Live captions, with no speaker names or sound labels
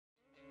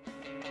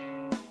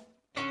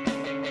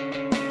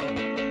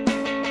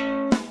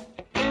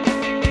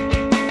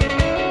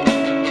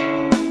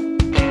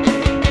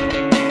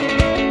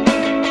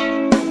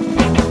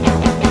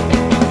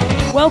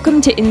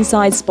Welcome to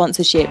Inside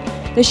Sponsorship,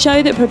 the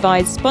show that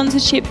provides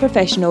sponsorship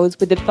professionals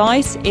with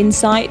advice,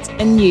 insights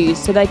and news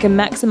so they can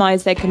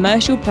maximise their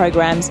commercial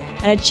programs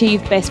and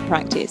achieve best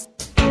practice.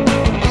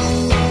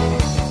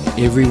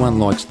 Everyone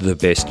likes the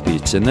best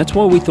bits, and that's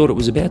why we thought it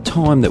was about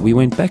time that we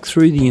went back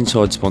through the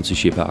Inside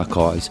Sponsorship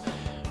archives,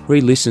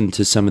 re-listened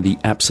to some of the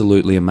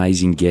absolutely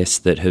amazing guests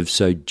that have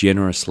so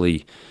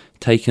generously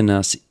taken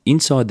us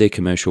inside their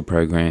commercial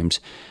programs,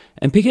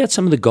 and pick out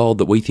some of the gold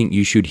that we think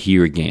you should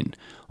hear again.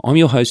 I'm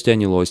your host,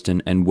 Daniel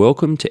Oyston, and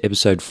welcome to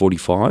episode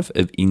 45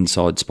 of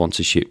Inside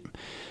Sponsorship.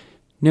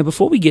 Now,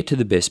 before we get to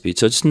the best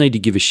bits, I just need to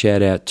give a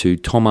shout out to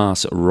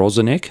Tomas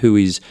Rozenek, who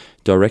is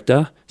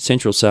Director,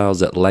 Central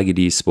Sales at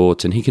Lagadier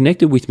Sports, and he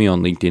connected with me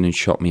on LinkedIn and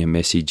shot me a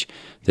message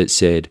that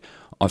said,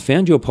 I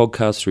found your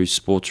podcast through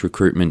Sports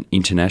Recruitment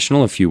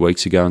International a few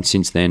weeks ago, and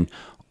since then,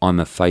 I'm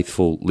a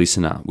faithful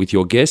listener. With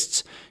your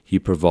guests, you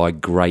provide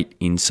great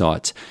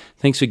insights.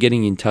 Thanks for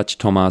getting in touch,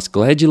 Tomas.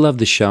 Glad you love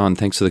the show, and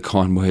thanks for the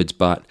kind words,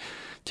 but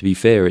to be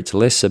fair, it's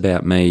less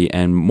about me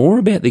and more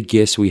about the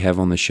guests we have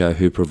on the show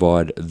who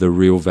provide the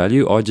real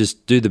value. I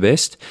just do the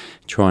best,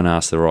 try and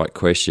ask the right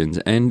questions.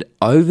 And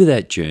over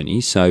that journey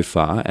so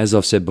far, as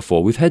I've said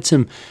before, we've had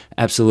some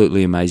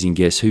absolutely amazing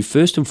guests who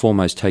first and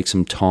foremost take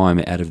some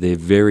time out of their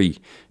very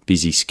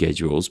busy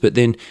schedules, but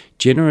then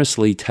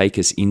generously take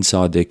us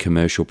inside their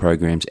commercial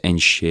programs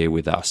and share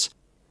with us.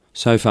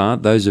 So far,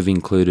 those have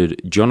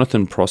included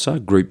Jonathan Prosser,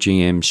 Group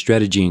GM,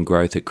 Strategy and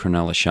Growth at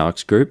Cronulla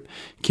Sharks Group,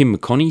 Kim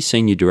McConney,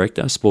 Senior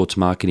Director, Sports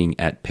Marketing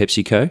at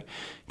PepsiCo,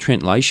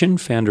 Trent Lation,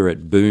 Founder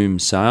at Boom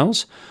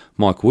Sales,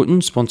 Mike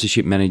Wooten,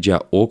 Sponsorship Manager,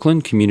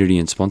 Auckland, Community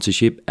and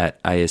Sponsorship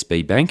at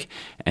ASB Bank,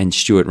 and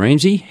Stuart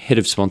Ramsey, Head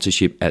of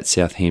Sponsorship at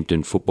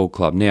Southampton Football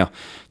Club. Now,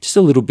 just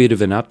a little bit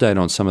of an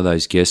update on some of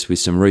those guests with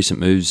some recent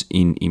moves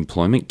in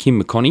employment.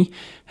 Kim McConney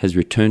has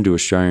returned to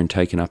Australia and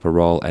taken up a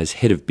role as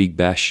Head of Big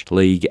Bash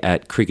League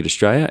at Cricket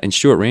Australia, and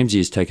Stuart Ramsey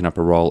has taken up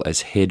a role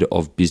as Head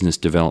of Business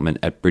Development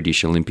at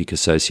British Olympic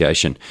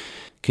Association.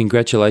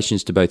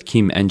 Congratulations to both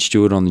Kim and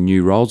Stuart on the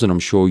new roles, and I'm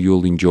sure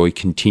you'll enjoy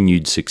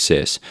continued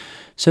success.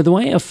 So the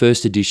way our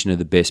first edition of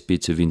the best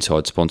bits of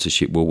Inside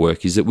Sponsorship will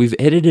work is that we've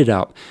edited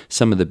up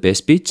some of the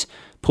best bits,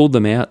 pulled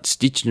them out,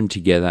 stitched them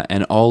together,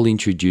 and I'll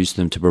introduce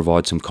them to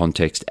provide some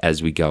context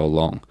as we go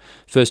along.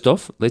 First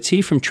off, let's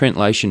hear from Trent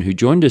Lation, who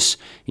joined us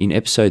in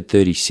episode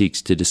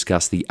 36 to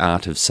discuss the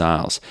art of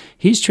sales.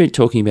 Here's Trent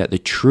talking about the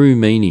true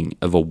meaning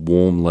of a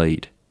warm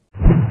lead.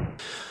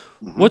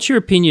 What's your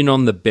opinion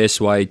on the best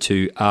way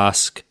to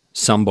ask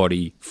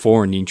somebody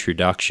for an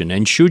introduction,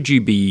 and should you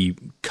be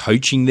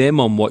coaching them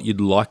on what you'd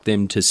like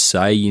them to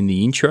say in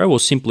the intro, or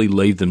simply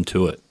leave them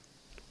to it?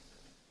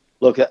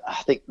 Look,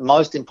 I think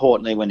most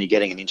importantly when you're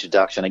getting an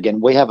introduction, again,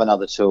 we have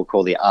another tool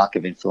called the Arc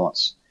of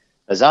Influence.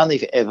 There's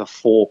only ever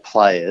 4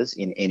 players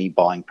in any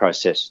buying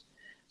process.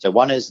 So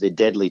one is the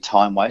deadly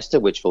time waster,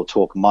 which we'll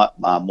talk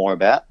more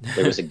about.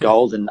 There is a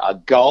golden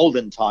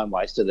time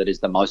waster that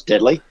is the most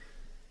deadly.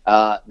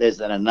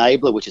 There's an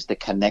enabler, which is the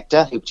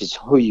connector, which is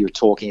who you're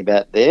talking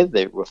about there,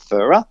 the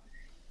referrer.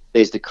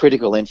 There's the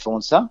critical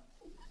influencer,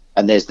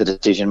 and there's the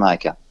decision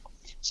maker.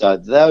 So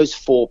those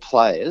 4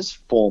 players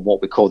form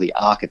what we call the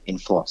arc of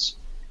influence.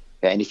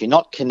 Okay? And if you're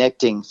not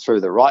connecting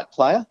through the right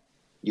player,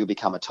 you'll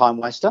become a time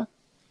waster.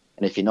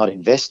 And if you're not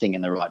investing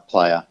in the right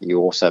player, you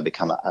also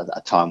become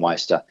a time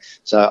waster.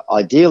 So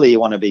ideally, you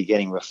want to be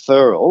getting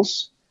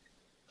referrals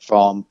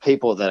from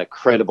people that are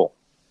credible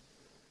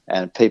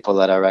and people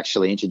that are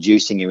actually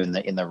introducing you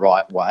in the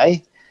right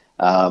way.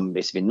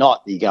 If you're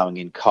not, you're going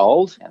in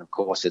cold, and of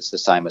course it's the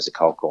same as a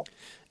cold call.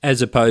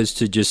 As opposed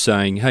to just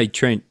saying, hey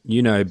Trent,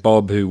 you know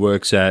Bob who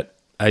works at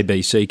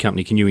ABC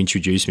company, can you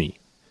introduce me?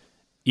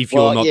 If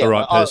you're not the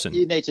right person.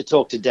 You need to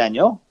talk to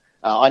Daniel.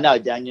 I know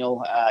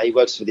Daniel. He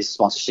works for this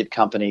sponsorship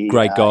company.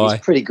 Great guy.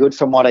 He's pretty good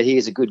from what I hear.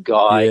 He's a good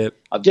guy. Yep.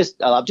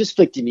 I've just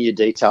flicked him your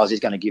details.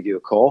 He's going to give you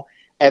a call.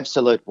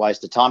 Absolute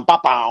waste of time.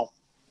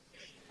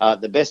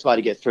 The best way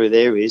to get through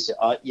there is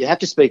you have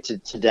to speak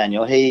to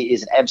Daniel. He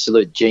is an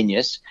absolute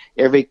genius.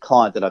 Every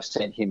client that I've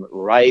sent him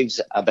raves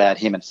about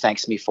him and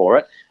thanks me for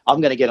it. I'm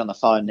going to get on the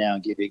phone now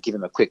and give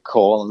him a quick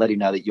call and let him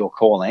know that you're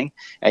calling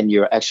and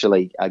you're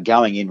actually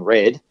going in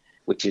red,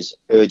 which is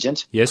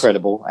urgent, yes,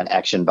 credible, and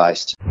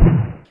action-based.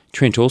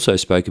 Trent also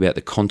spoke about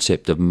the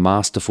concept of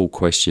masterful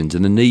questions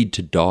and the need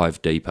to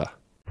dive deeper.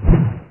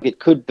 It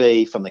could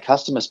be from the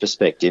customer's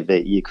perspective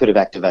that you could have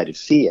activated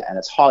fear, and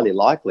it's highly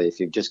likely if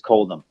you've just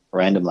called them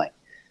randomly.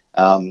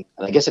 And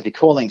I guess if you're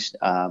calling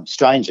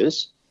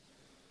strangers,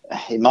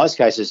 in most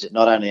cases,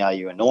 not only are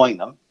you annoying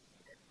them,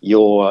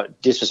 you're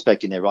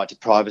disrespecting their right to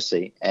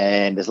privacy,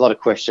 and there's a lot of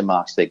question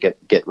marks that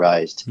get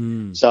raised.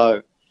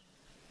 So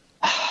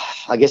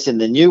I guess in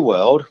the new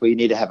world, we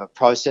need to have a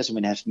process and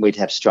we need to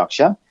have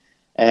structure.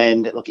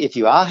 And look, if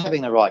you are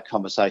having the right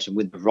conversation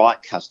with the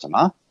right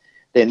customer,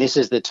 then this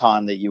is the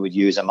time that you would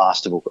use a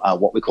masterful,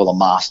 what we call a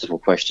masterful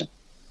question.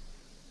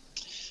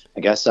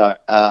 Okay, so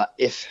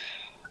is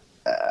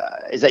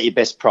that your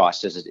best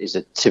price? Is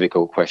a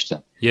typical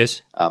question.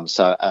 Yes.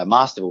 So a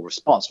masterful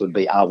response would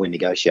be, are we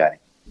negotiating?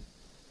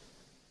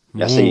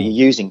 So you're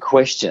using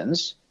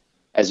questions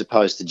as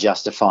opposed to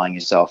justifying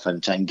yourself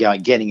and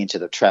getting into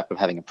the trap of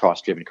having a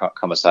price-driven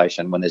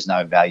conversation when there's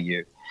no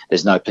value,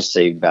 there's no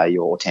perceived value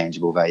or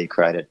tangible value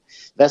created.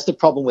 That's the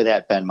problem with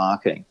outbound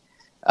marketing,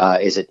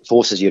 is it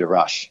forces you to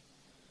rush.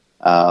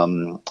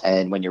 And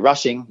when you're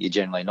rushing, you're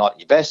generally not at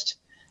your best,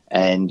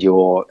 and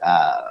you're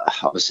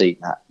obviously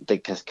the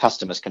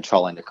customer's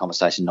controlling the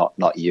conversation,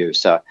 not you.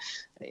 So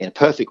in a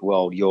perfect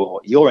world,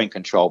 you're in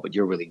control, but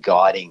you're really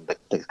guiding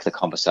the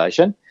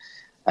conversation.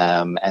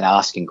 And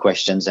asking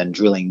questions and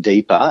drilling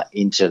deeper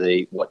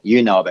into what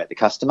you know about the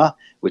customer,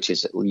 which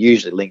is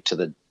usually linked to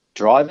the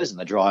drivers, and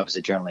the drivers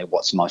are generally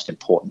what's most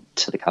important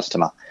to the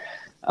customer.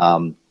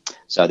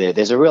 So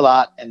there's a real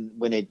art, and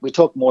we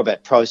talk more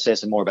about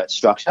process and more about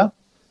structure.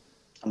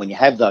 And when you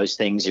have those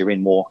things, you're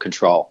in more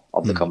control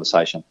of the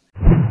conversation.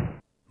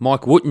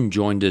 Mike Wootton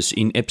joined us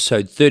in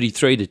episode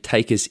 33 to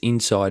take us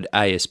inside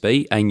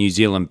ASB, a New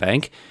Zealand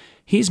bank.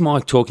 Here's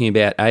Mike talking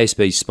about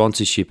ASB's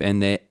sponsorship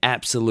and their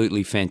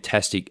absolutely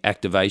fantastic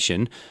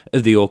activation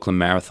of the Auckland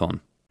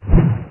Marathon.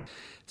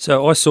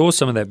 So I saw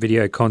some of that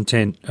video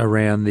content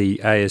around the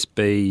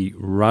ASB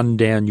Run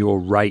Down Your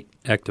Rate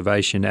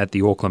activation at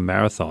the Auckland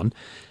Marathon.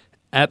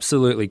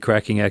 Absolutely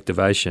cracking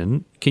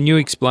activation. Can you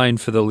explain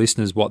for the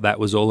listeners what that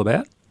was all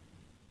about?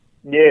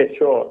 Yeah,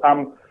 sure.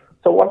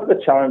 So one of the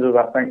challenges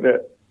I think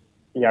that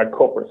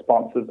corporate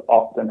sponsors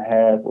often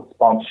have with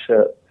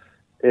sponsorship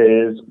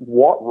is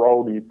what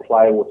role do you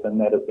play within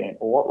that event,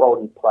 or what role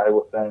do you play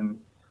within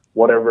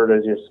whatever it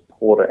is you're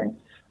supporting.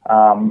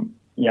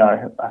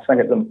 I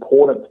think it's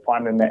important to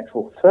find a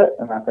natural fit,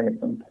 and I think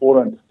it's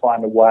important to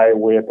find a way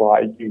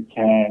whereby you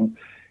can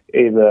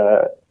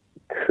either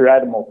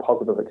create a more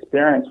positive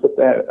experience with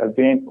that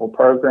event or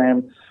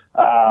program,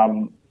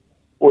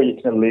 or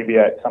you can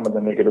alleviate some of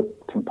the negative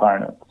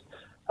components.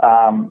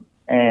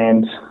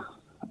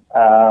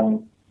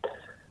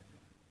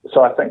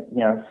 So I think,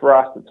 for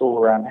us, it's all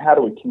around how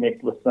do we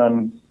connect with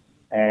them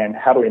and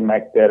how do we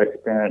make that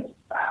experience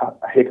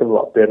a heck of a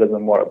lot better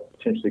than what it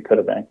potentially could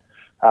have been.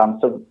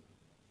 So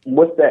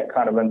with that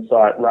kind of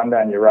insight, Run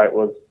Down Your Rate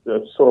was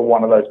sort of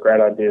one of those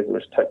great ideas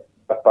which ticked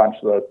a bunch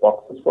of those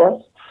boxes for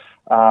us.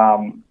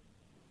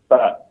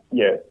 But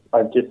yeah,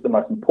 I guess the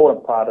most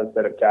important part is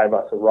that it gave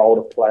us a role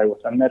to play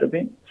within that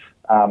event,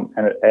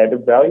 and it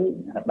added value,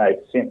 and it made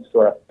sense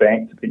for our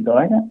bank to be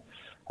doing it.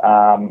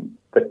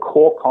 The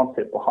core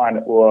concept behind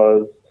it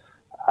was,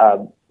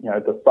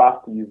 the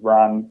faster you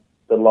run,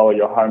 the lower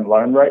your home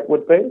loan rate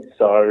would be.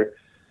 So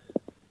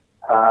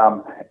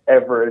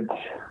average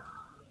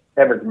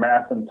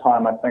marathon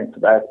time, I think, for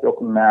the ASB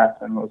Auckland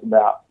Marathon was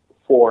about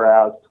 4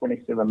 hours,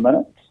 27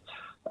 minutes.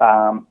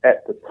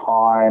 At the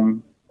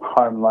time,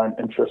 home loan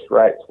interest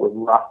rates were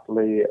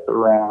roughly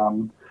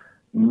around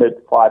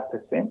mid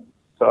 5%.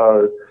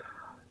 So,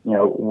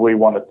 we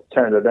wanted to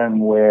turn it in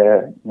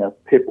where,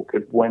 people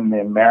could win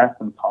their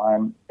marathon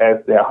time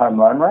as their home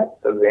loan rate.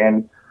 So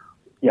then,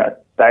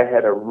 they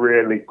had a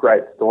really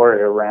great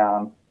story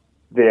around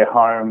their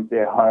home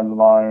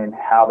loan,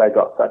 how they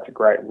got such a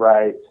great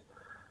rate.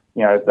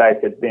 They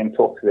could then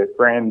talk to their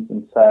friends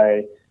and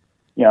say,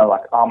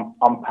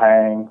 I'm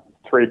paying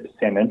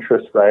 3%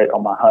 interest rate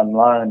on my home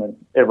loan, and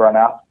everyone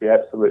else would be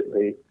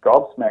absolutely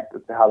gobsmacked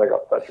as to how they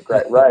got such a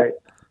great rate.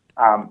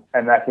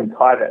 And they can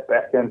tie that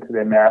back into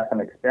their marathon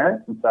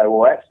experience and say,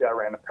 well, actually, I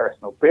ran a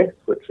personal best,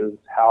 which is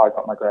how I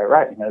got my great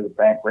rate. The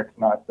bank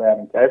recognised that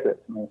and gave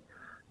that to me.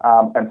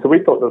 And so we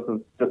thought this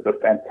was just a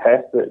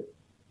fantastic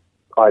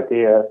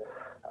idea.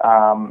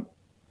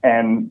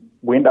 And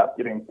we ended up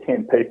getting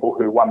 10 people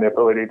who won the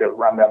ability to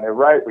run down their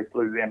rate. We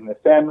flew them and their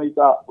families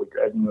up. We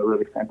gave them a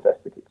really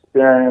fantastic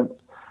experience.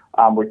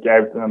 We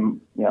gave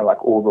them,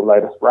 all the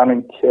latest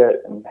running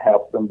kit and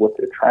helped them with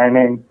their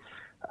training.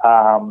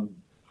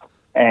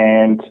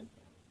 And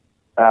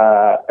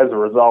as a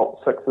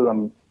result, 6 of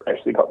them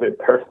actually got their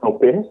personal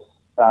best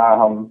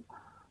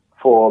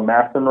for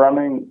marathon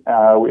running.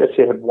 We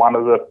actually had one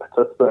of the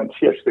participants,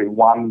 she actually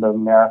won the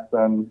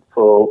marathon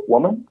for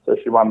women, so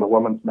she won the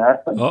women's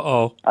marathon.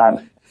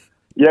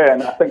 Yeah,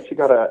 and I think she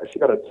got a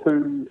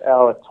 2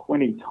 hour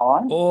 20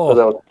 time. So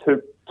that was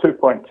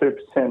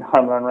 2.2%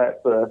 home run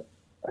rate for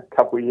a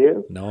couple of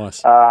years.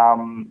 Nice.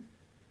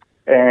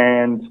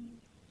 And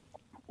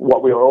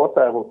what we were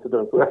also able to do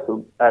is we were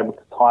also able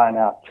to tie in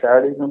our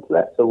charities into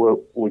that.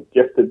 So we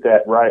gifted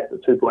that rate, the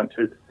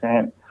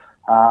 2.2%,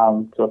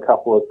 to a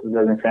couple of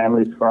deserving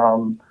families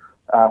from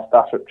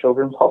Starship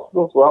Children's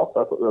Hospital as well.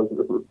 So I thought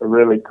that was a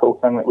really cool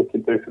thing that we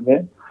could do for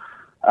them.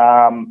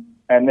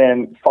 And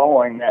then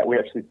following that, we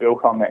actually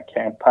built on that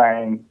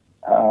campaign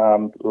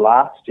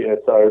last year.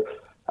 So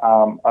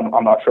I'm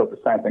not sure if the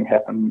same thing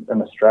happened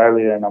in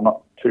Australia, and I'm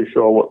not too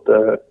sure what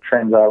the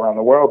trends are around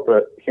the world.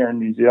 But here in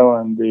New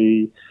Zealand,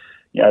 the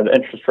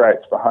interest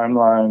rates for home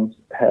loans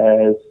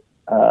has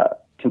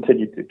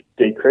continued to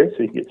decrease,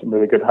 so you can get some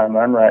really good home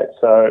loan rates.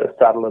 So it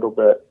felt a little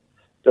bit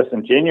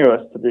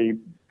disingenuous to be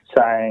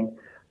saying,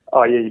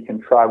 oh, yeah, you can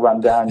try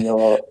run down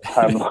your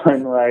home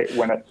loan rate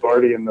when it's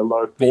already in the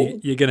low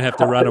 4s. You're going to have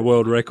to run a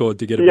world record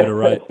to get a better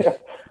rate.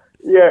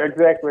 Yeah,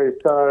 exactly.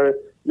 So,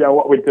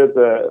 what we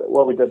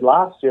did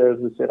last year is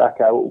we said,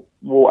 okay,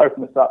 we'll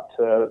open this up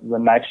to the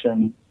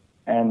nation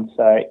and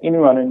say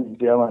anyone in New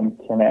Zealand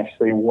can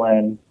actually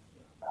win.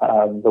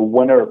 The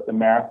winner of the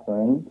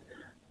marathon,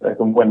 they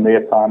can win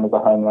their time as a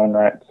home loan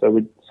rate. So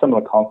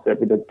similar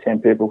concept. We did 10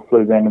 people,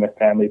 flew them and their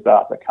families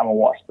up. They come and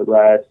watch the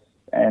race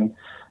and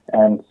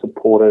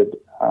supported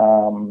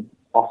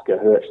Oscar,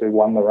 who actually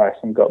won the race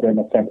and got them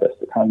a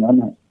fantastic home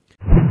loan rate.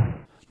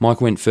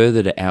 Mike went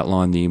further to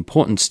outline the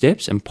important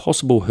steps and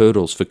possible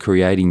hurdles for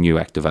creating new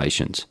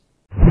activations.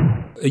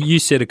 You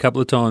said a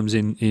couple of times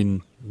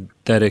in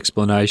that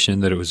explanation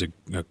that it was a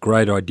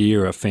great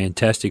idea, a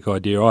fantastic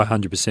idea. I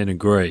 100%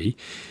 agree.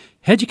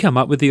 How'd you come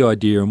up with the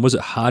idea, and was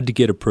it hard to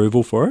get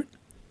approval for it?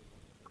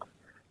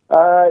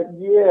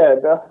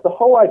 The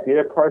whole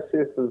idea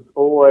process is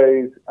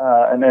always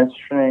an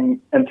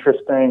interesting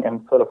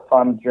and sort of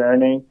fun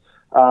journey.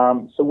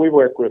 So we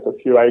work with a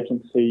few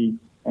agencies,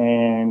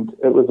 and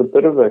it was a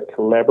bit of a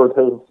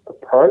collaborative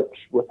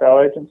approach with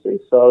our agency.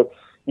 So,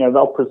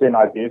 they'll present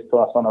ideas to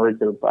us on a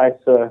regular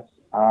basis,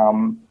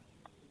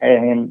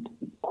 and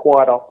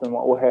quite often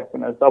what will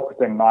happen is they'll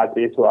present an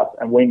idea to us,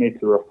 and we need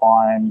to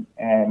refine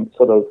and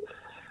sort of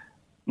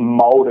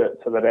mold it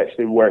so that it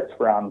actually works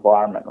for our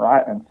environment,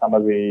 right? And some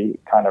of the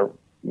kind of,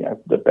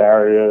 the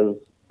barriers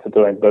to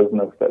doing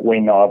business that we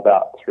know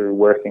about through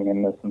working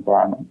in this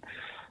environment.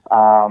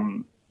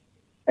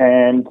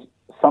 And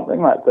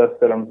something like this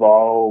that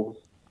involves,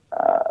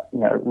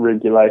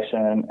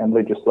 regulation and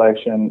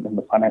legislation in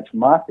the financial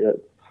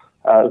market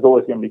is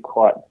always going to be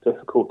quite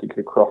difficult to get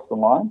across the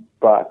line.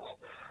 But,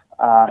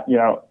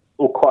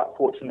 we're quite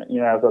fortunate,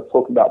 as I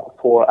talked about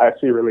before,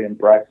 actually really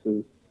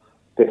embraces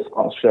their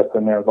sponsorship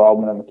and their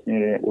involvement in the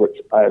community, which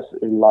I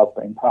absolutely love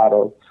being part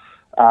of.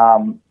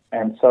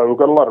 And so we've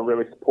got a lot of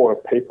really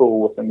supportive people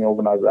within the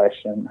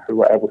organisation who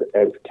were able to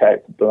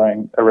advocate for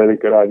doing a really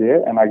good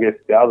idea. And I guess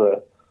the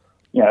other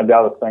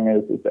thing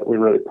is that we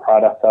really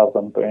pride ourselves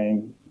on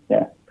being,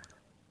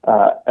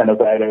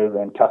 innovative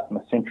and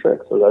customer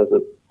centric. So those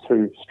are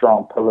two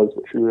strong pillars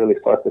which we really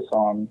focus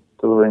on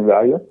delivering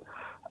value.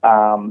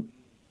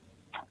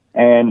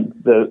 And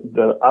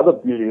the other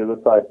beauty of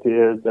this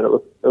idea is that it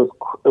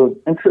was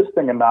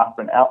interesting enough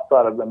and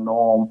outside of the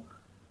norm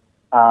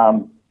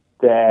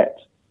that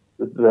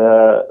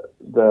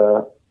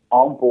the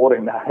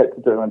onboarding that I had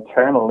to do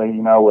internally,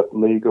 with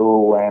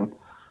legal and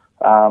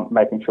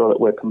making sure that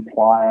we're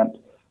compliant.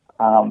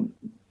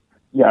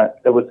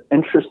 It was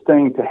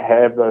interesting to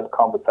have those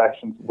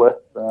conversations with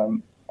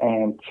them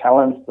and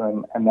challenge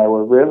them, and they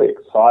were really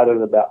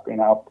excited about being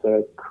able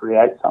to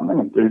create something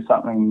and do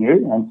something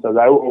new, and so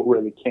they were all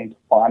really keen to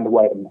find a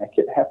way to make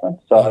it happen.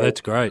 So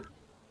that's great.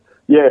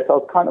 Yeah, so I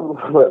was kind of a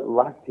little bit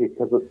lucky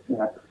because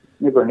it's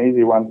never an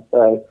easy one to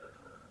say,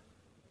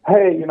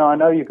 hey, I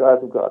know you guys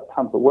have got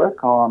tons of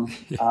work on,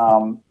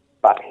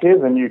 but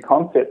here's a new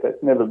concept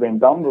that's never been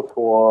done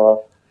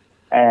before,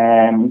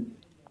 and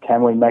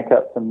can we make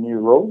up some new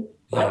rules?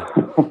 Yeah.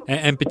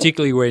 And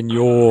particularly when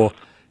you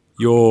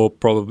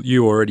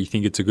already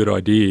think it's a good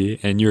idea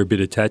and you're a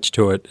bit attached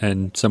to it,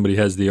 and somebody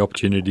has the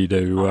opportunity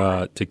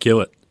to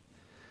kill it.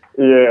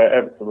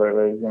 Yeah,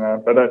 absolutely.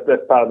 But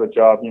that's part of the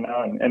job.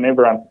 And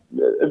everyone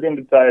at the end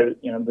of the day,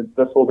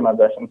 this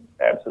organisation's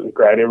absolutely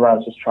great.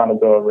 Everyone's just trying to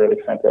do a really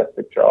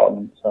fantastic job,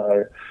 and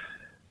so.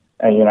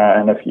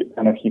 And if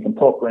you can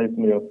talk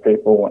reasonably with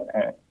people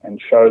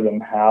and show them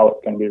how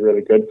it's going to be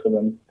really good for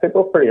them,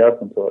 people are pretty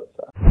open to it.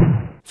 So.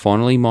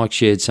 Finally, Mike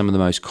shared some of the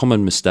most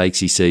common mistakes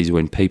he sees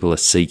when people are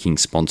seeking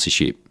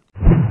sponsorship.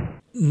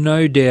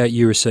 No doubt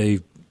you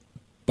receive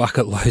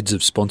bucket loads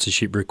of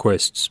sponsorship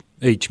requests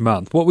each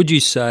month. What would you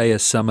say are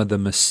some of the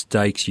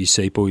mistakes you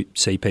see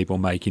people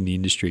make in the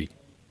industry?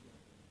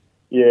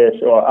 Yeah,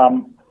 sure.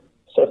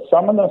 So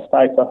some of the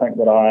mistakes I think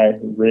that I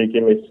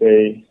regularly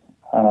see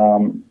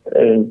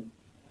is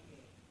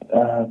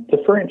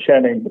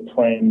differentiating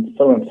between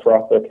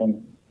philanthropic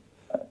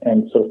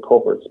and sort of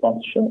corporate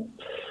sponsorship.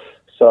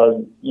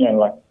 So,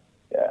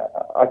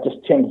 I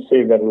just tend to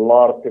see that a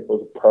lot of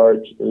people's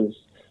approach is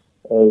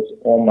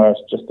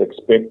almost just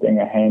expecting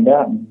a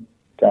handout and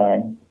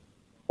going,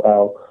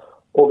 well,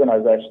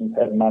 organisations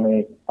have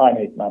money, I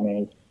need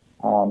money,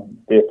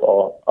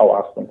 therefore I'll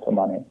ask them for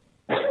money.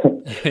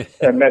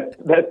 And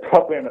that's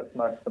probably in its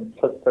most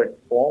simplistic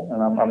form,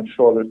 and I'm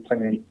sure there's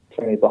plenty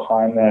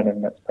behind that,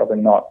 and that's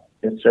probably not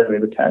necessarily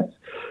the case.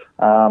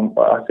 But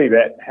I see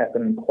that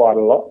happen quite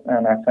a lot,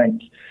 and I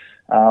think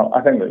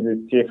that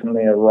there's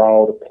definitely a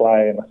role to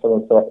play in the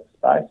philanthropic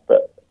space,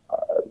 but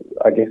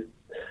I guess,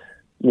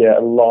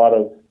 a lot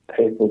of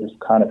people just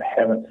kind of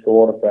haven't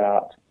thought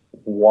about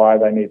why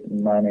they need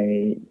the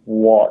money,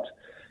 what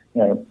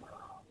an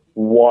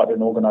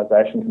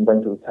organisation can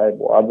bring to the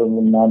table other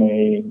than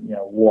money.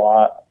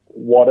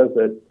 What is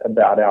it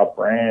about our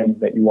brand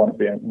that you want to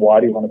be in? Why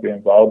do you want to be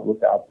involved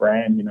with our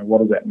brand? What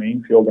does that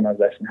mean for your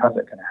organisation? How's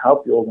that going to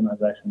help your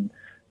organisation?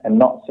 And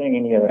not seeing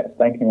any of that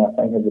thinking, I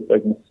think, is a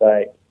big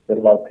mistake that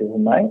a lot of people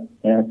make.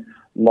 A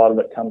lot of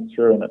it comes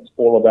through and it's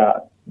all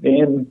about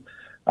them.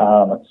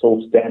 It's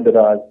all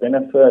standardised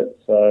benefits.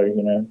 So,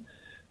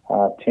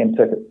 10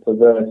 tickets to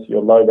this,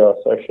 your logo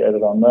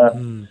associated on this,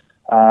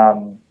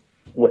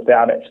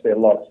 without actually a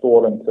lot of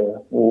thought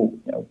into, well,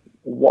 you know,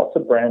 what's a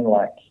brand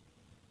like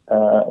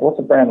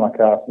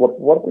us?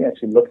 What are we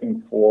actually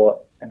looking for?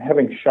 And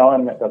having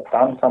shown that they've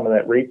done some of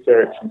that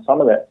research and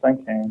some of that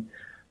thinking,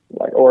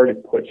 like already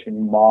puts you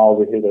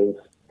miles ahead of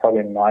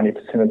probably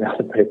 90% of the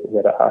other people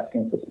that are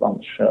asking for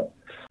sponsorship.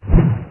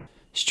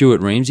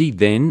 Stuart Ramsey,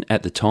 then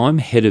at the time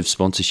head of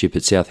sponsorship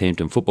at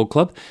Southampton Football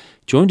Club,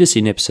 joined us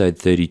in episode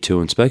 32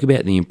 and spoke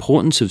about the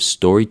importance of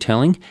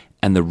storytelling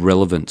and the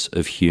relevance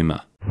of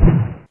humour.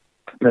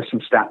 There's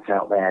some stats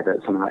out there that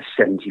something like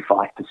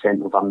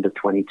 75% of under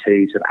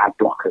 22s have ad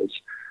blockers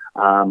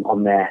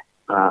on their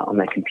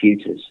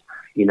computers.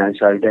 You know,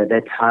 so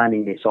they're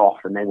turning this off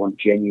and they want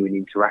genuine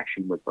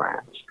interaction with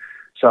brands.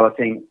 So I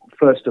think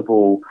first of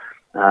all,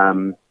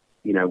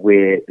 you know,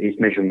 is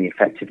measuring the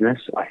effectiveness.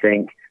 I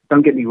think,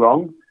 don't get me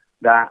wrong,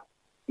 that,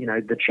 you know,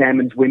 the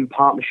chairman's win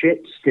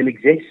partnerships still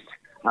exist.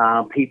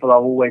 People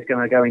are always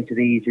going to go into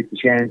these if the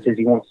chairman says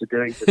he wants to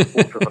do it. He's a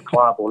supporter of a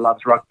club or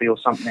loves rugby or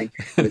something,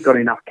 and has got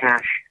enough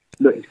cash.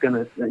 Look, it's going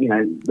to, you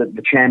know,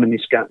 the chairman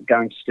is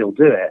going to still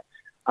do it.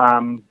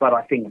 But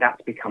I think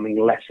that's becoming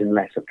less and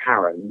less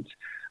apparent,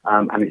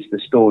 and it's the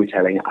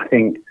storytelling. I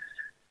think,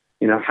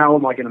 you know, how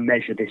am I going to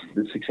measure the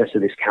success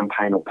of this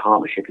campaign or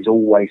partnership is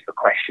always the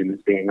question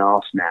that's being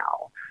asked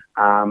now.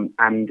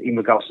 And in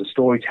regards to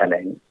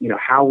storytelling, you know,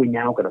 how are we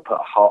now going to put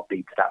a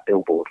heartbeat to that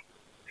billboard?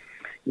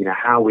 You know,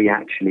 how are we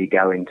actually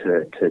going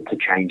to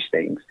change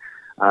things?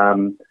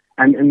 And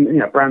you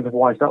know, brands have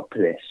wised up to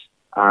this.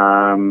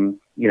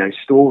 You know,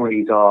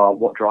 stories are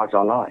what drives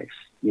our lives.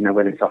 You know,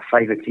 whether it's our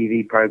favourite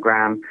TV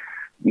programme,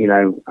 you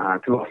know,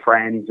 to our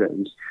friends.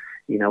 And,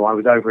 you know, I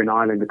was over in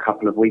Ireland a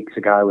couple of weeks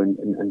ago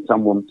and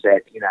someone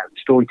said, you know,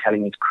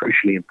 storytelling is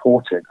crucially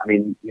important. I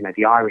mean, you know,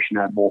 the Irish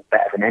know more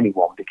better than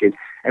anyone because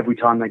every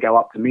time they go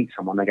up to meet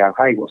someone, they go,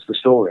 hey, what's the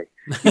story?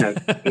 You know,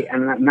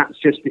 and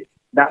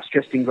that's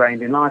just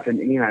ingrained in life. And,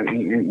 you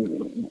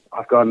know,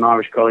 I've got an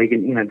Irish colleague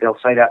and, you know, they'll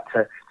say that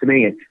to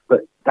me.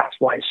 But that's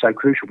why it's so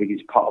crucial because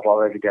it's part of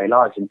our everyday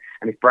lives. And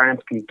if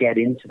brands can get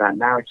into that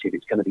narrative,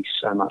 it's going to be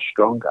so much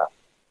stronger.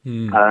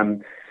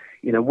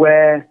 You know,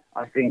 where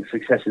I think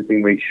success has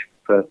been reached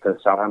for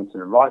Southampton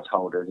and rights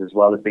holders as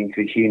well as being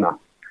through humour.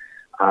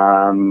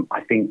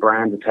 I think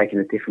brands are taking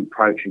a different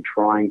approach and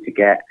trying to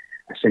get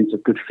a sense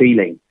of good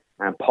feeling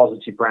and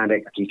positive brand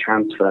equity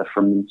transfer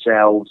from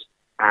themselves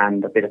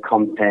and a bit of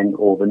content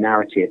or the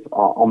narrative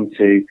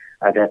onto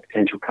their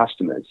potential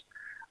customers.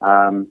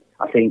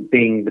 I think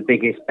being the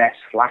biggest, best,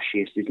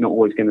 flashiest is not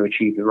always going to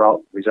achieve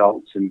the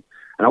results and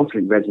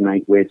ultimately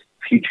resonate with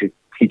future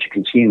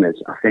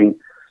consumers. I think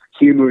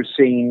humour is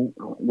seen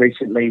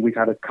recently. We've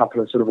had a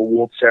couple of sort of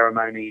award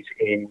ceremonies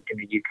in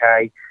the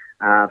UK.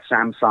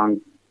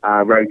 Samsung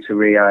Road to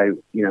Rio,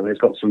 you know, has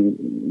got some,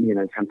 you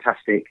know,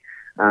 fantastic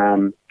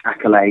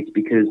accolades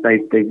because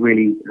they've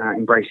really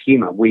embraced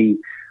humour. We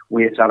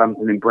at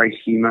Southampton embraced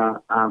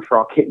humour for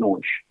our kit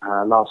launch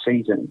last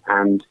season,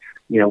 and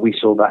you know, we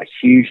saw that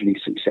hugely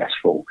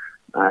successful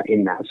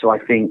in that. So I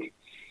think,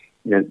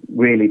 you know,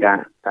 really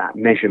that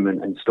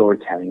measurement and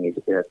storytelling is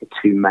the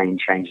two main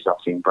changes I've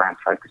seen brand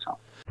focus on.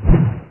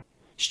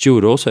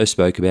 Stuart also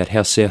spoke about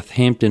how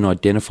Southampton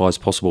identifies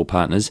possible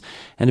partners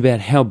and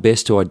about how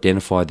best to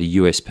identify the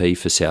USP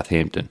for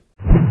Southampton.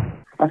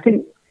 I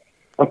think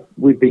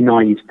we'd be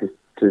naive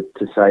to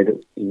say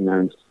that, you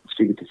know,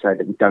 stupid to say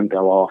that we don't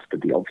go after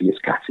the obvious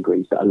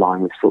categories that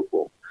align with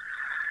football.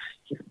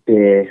 You know,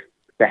 beer,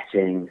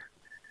 betting,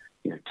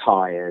 you know,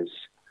 tyres.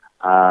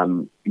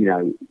 You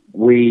know,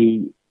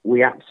 we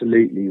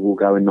absolutely will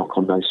go and knock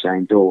on those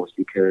same doors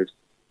because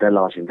they're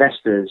large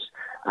investors.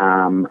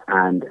 And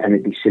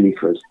it'd be silly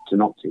for us to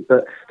not to.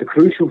 But the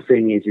crucial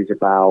thing is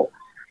about,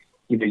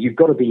 you know, you've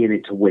got to be in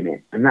it to win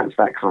it. And that's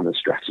that kind of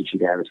strategy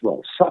there as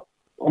well. So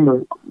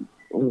on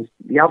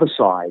the other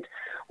side,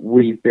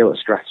 we've built a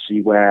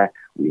strategy where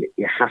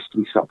it has to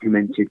be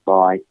supplemented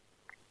by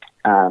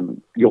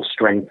your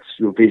strengths,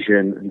 your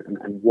vision,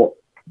 and what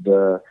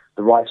the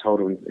rights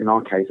holder, in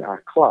our case,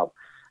 our club,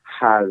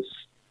 has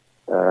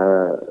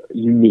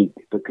unique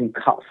that can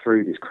cut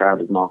through this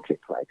crowded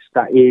marketplace.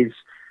 That is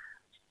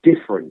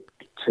different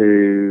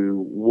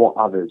to what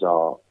others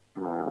are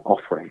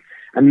offering.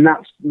 And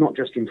that's not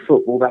just in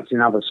football, that's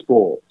in other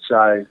sports.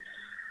 So,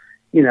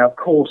 you know, of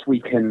course we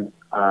can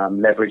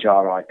leverage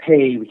our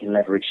IP, we can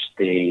leverage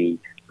the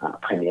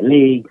Premier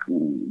League,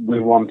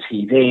 we're on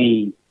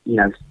TV, you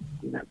know,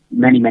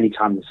 many, many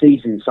times a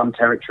season. In some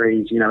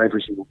territories, you know,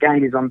 every single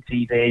game is on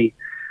TV.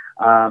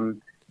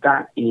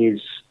 That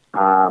is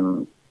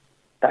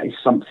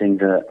something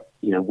that,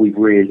 you know, we're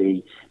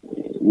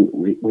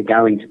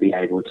going to be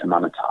able to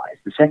monetize.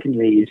 The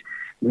secondly is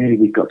really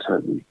we've got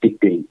to dig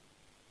deep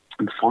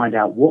and find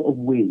out what are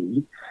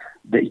we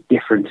that is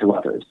different to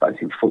others, both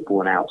in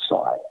football and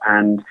outside.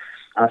 And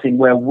I think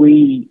what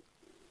we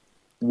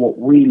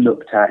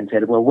looked at and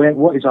said, well,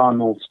 what is our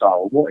North Star?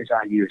 What is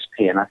our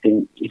USP? And I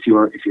think if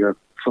you're a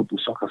football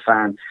soccer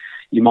fan,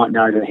 you might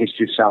know the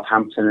history of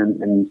Southampton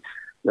and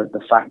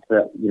the fact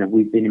that,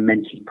 we've been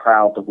immensely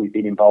proud that we've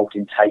been involved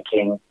in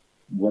taking,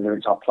 whether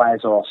it's our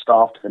players or our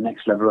staff, to the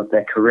next level of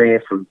their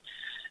career, from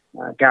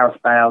Gareth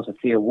Bale to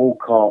Theo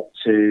Walcott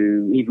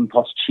to even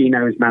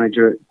Pochettino as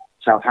manager at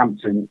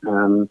Southampton.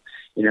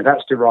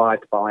 That's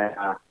derived by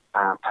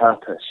our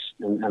purpose,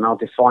 and our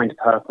defined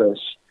purpose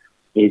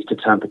is to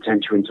turn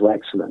potential into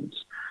excellence.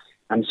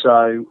 And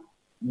so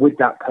with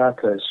that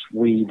purpose,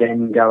 we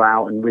then go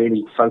out and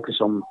really focus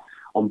on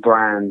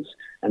brands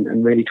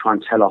and really try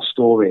and tell our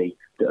story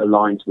that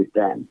aligns with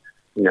them.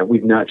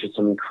 We've nurtured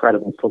some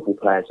incredible football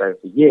players over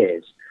the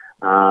years,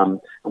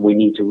 and we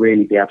need to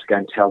really be able to go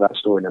and tell that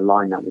story and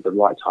align that with the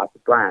right type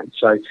of brand.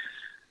 So,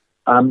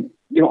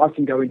 I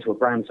can go into a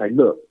brand and say,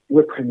 look,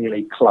 we're Premier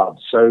League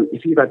clubs. So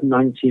if you've had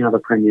 19 other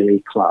Premier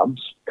League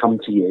clubs come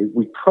to you,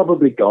 we've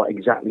probably got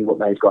exactly what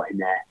they've got in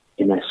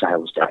their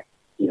sales deck.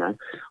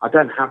 I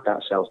don't have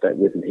that sales deck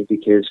with me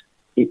because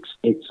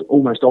it's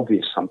almost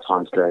obvious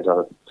sometimes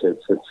to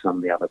some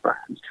of the other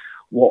brands.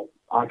 What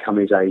I come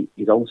is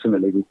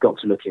ultimately we've got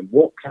to look in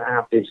what can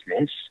our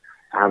business,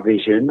 our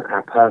vision,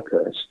 our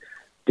purpose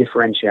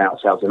differentiate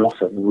ourselves and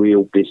offer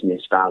real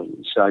business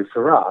value. So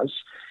for us,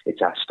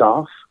 it's our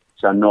staff,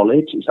 it's our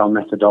knowledge, it's our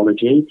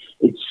methodology,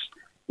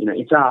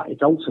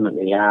 it's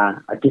ultimately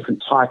a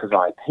different type of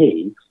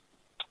IP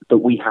that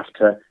we have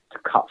to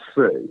cut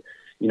through.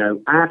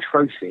 Our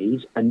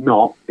trophies are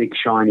not big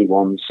shiny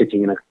ones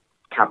sitting in a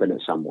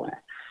cabinet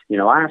somewhere.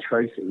 Our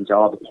trophies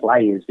are the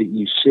players that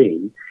you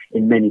see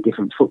in many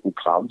different football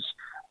clubs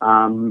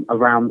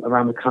around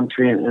the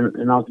country and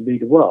arguably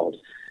the world.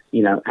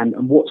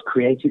 And what's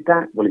created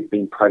that? Well, it's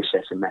been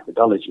process and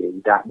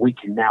methodology that we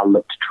can now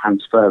look to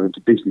transfer into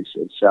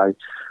businesses. So,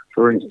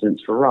 for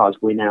instance, for us,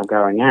 we're now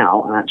going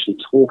out and actually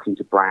talking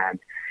to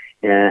brands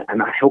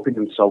and helping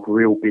them solve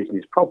real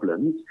business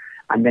problems,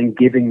 and then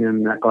giving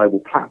them that global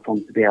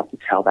platform to be able to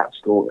tell that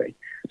story.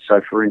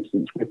 So, for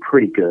instance, we're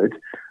pretty good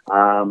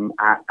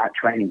at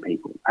training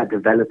people, at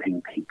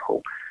developing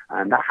people.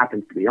 And that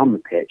happens to be on the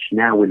pitch.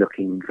 Now we're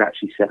looking to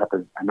actually set up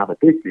another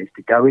business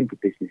to go into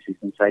businesses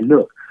and say,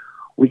 look,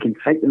 we can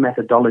take the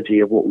methodology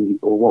of what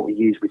we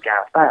use with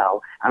Gareth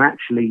Bale and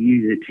actually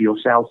use it to your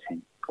sales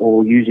team,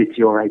 or use it to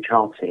your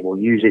HR team, or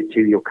use it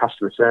to your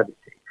customer service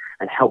team,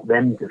 and help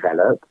them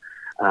develop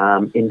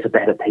into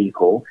better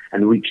people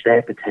and reach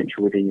their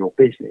potential within your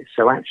business.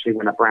 So actually,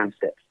 when a brand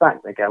steps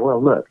back, they go,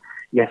 well, look,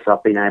 yes,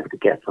 I've been able to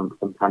get some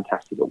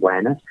fantastic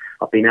awareness.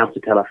 I've been able to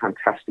tell a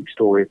fantastic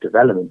story of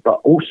development,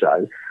 but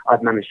also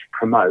I've managed to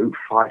promote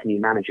 5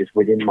 new managers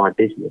within my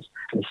business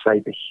and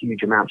save a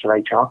huge amount of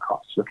HR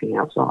costs looking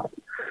outside.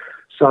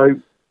 So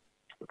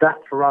that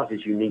for us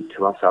is unique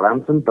to us,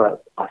 Southampton,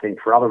 but I think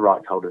for other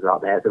rights holders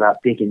out there, it's about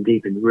digging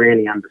deep and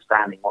really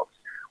understanding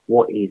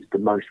what is the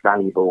most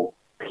valuable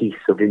piece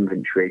of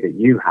inventory that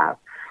you have.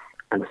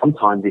 And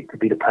sometimes it could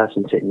be the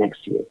person sitting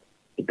next to you.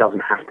 It doesn't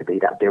have to be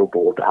that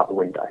billboard out the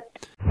window.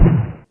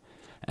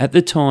 At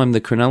the time, the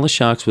Cronulla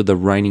Sharks were the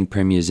reigning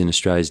premiers in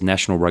Australia's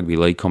National Rugby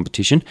League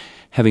competition,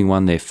 having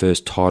won their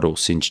first title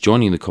since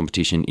joining the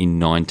competition in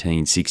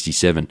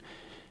 1967.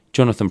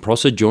 Jonathan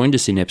Prosser joined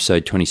us in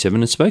episode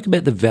 27 and spoke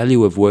about the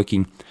value of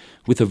working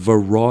with a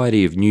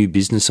variety of new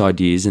business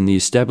ideas and the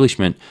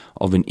establishment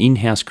of an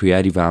in-house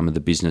creative arm of the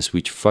business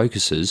which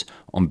focuses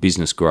on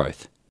business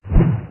growth.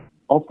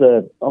 Of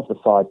the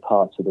 5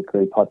 parts of the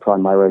group, I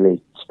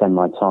primarily spend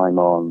my time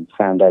on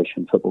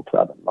Foundation Football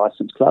Club and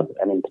Licence Club,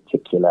 and in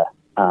particular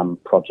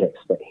projects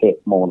that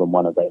hit more than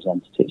one of those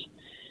entities.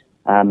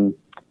 The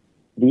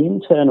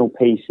internal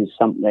piece is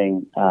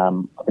something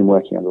I've been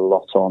working a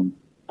lot on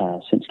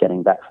since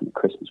getting back from the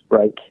Christmas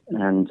break,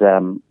 and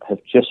have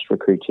just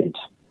recruited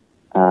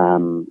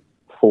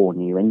 4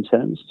 new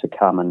interns to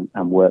come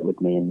and work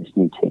with me in this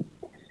new team.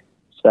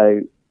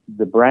 So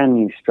the brand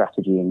new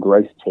strategy and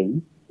growth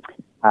team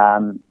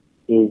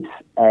is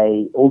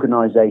a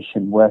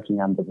organisation working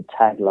under the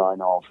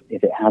tagline of,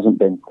 if it hasn't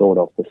been thought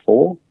of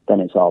before, then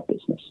it's our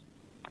business.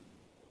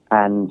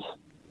 And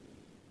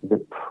the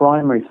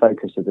primary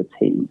focus of the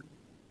team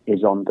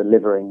is on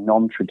delivering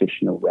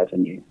non-traditional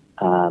revenue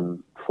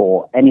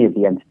for any of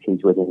the entities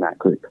within that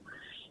group.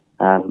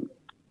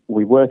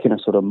 We work in a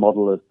sort of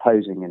model of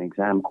posing an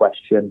exam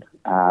question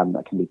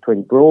that can be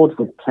pretty broad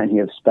with plenty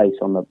of space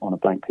on a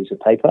blank piece of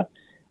paper,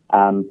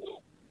 and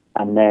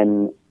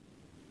then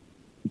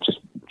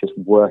just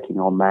working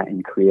on that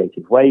in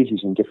creative ways,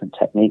 using different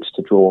techniques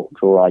to draw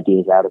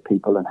ideas out of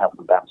people and help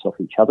them bounce off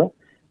each other.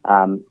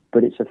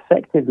 But it's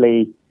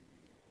effectively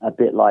a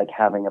bit like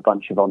having a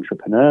bunch of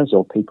entrepreneurs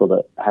or people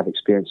that have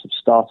experience of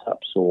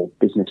startups or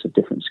business of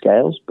different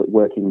scales, but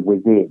working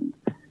within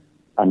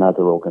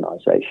another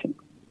organisation.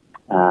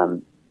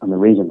 And the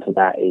reason for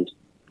that is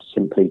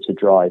simply to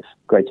drive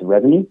greater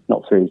revenue,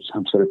 not through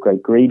some sort of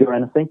great greed or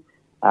anything,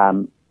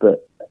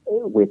 but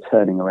we're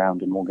turning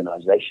around an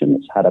organisation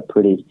that's had a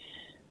pretty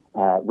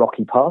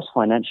rocky past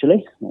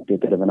financially. That'd be a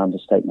bit of an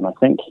understatement, I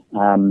think.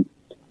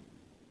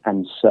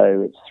 And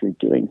so it's through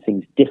doing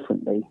things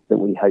differently that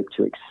we hope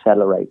to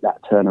accelerate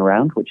that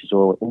turnaround, which is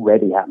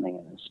already happening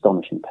at an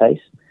astonishing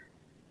pace.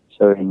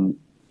 So in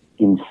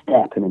in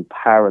step and in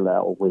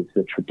parallel with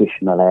the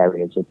traditional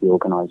areas of the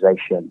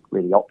organisation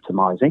really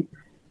optimising.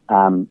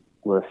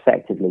 We're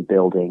effectively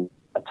building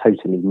a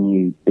totally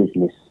new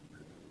business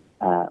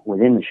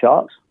within the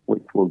Sharks,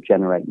 which will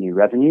generate new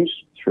revenues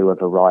through a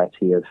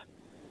variety of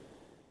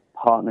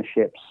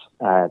partnerships,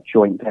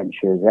 joint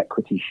ventures,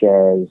 equity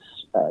shares,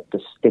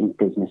 distinct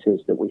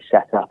businesses that we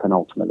set up and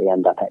ultimately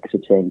end up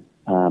exiting.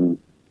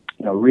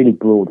 A really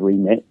broad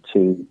remit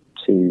to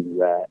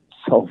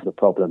solve the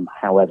problem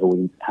however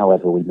we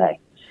may.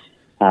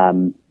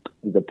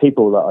 The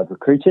people that I've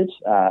recruited,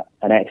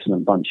 an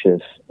excellent bunch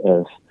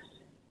of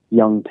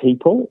young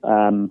people.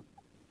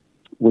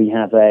 We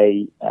have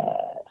a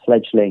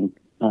fledgling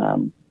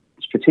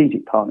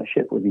strategic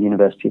partnership with the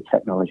University of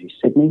Technology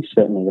Sydney,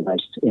 certainly the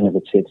most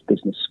innovative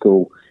business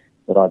school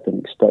that I've been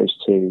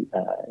exposed to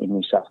in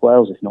New South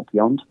Wales, if not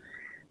beyond.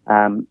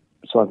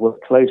 So I've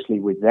worked closely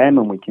with them,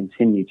 and we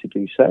continue to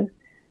do so.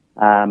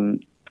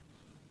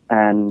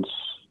 And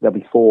there'll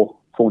be four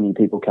new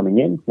people coming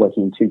in,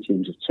 working in 2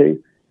 teams of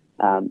 2,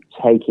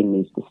 taking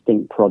these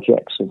distinct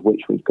projects, of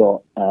which we've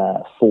got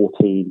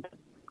 14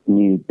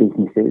 new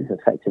businesses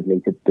effectively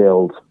to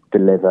build,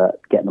 deliver,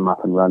 get them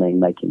up and running,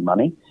 making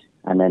money,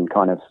 and then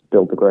kind of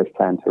build the growth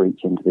plan for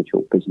each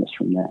individual business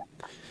from there.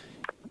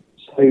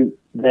 So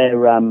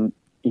they're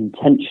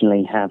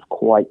intentionally have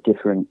quite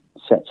different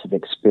sets of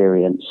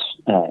experience,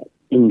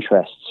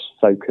 interests,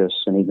 focus,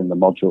 and even the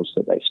modules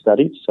that they've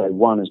studied. So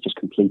one has just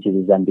completed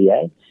his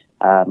MBA.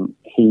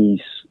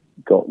 He's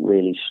got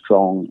really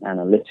strong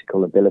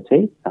analytical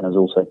ability and has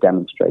also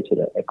demonstrated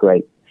a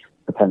great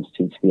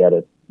propensity to be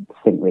able to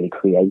think really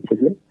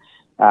creatively,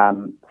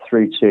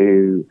 through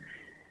to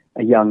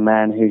a young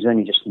man who's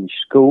only just finished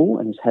school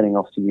and is heading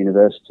off to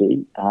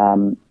university,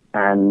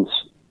 and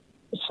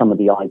some of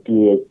the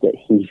ideas that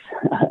he's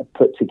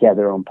put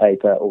together on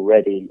paper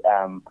already,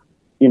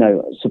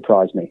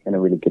 surprised me in a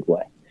really good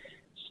way.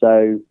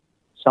 So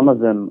some of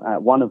them,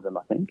 one of them,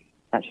 I think,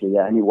 actually,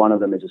 only one of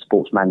them is a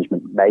sports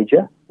management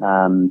major,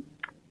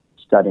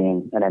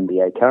 studying an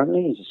MBA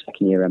currently. He's a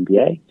second-year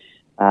MBA.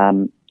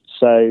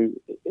 So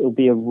it'll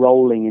be a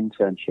rolling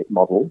internship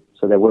model.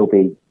 So there will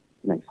be,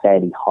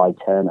 fairly high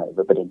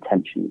turnover, but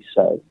intentionally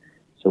so.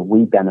 So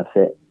we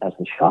benefit as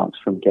the Sharks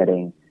from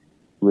getting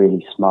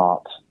really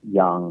smart,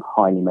 young,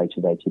 highly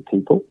motivated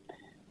people.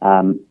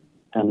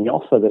 And the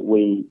offer that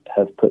we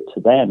have put to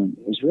them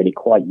is really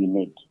quite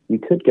unique. You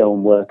could go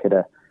and work at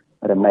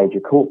a major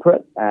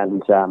corporate,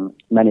 and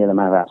many of them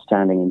have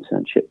outstanding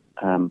internship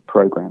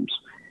programs.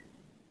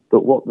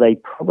 But what they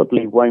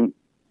probably won't,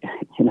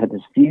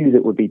 there's few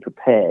that would be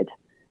prepared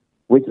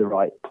with the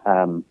right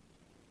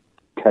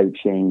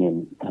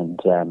coaching and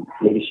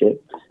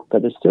leadership,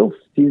 but there's still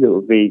few that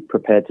would be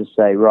prepared to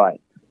say, right,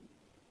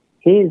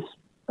 here's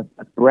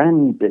a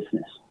brand new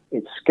business.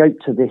 It's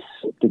scoped to this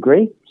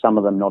degree. Some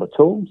of them not at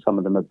all. Some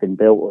of them have been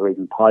built or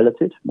even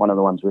piloted. One of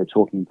the ones we were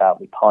talking about,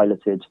 we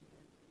piloted,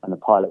 and the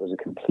pilot was a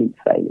complete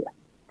failure.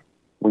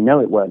 We know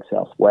it works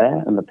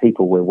elsewhere, and the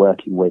people we're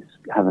working with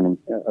have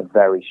a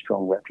very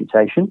strong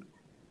reputation.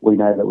 We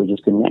know that we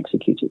just didn't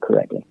execute it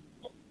correctly.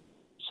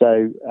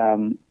 So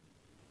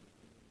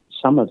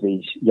some of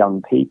these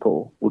young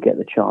people will get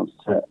the chance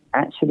to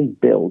actually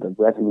build a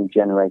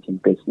revenue-generating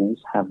business,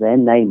 have their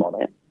name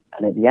on it,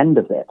 and at the end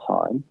of their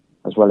time,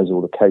 as well as all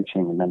the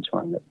coaching and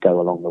mentoring that go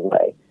along the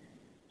way,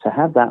 to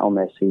have that on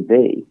their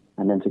CV,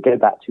 and then to go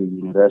back to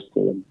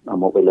university,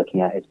 and what we're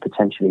looking at is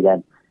potentially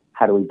then,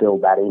 how do we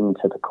build that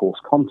into the course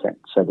content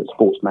so that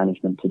sports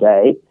management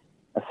today,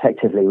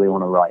 effectively we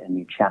want to write a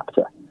new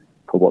chapter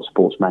for what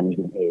sports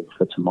management is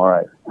for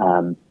tomorrow,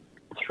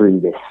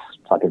 through this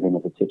type of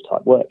innovative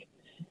type work.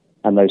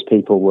 And those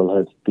people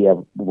will be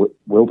able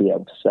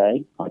to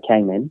say, I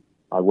came in,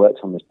 I worked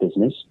on this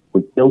business,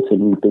 we built a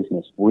new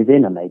business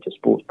within a major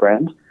sports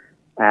brand,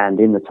 and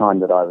in the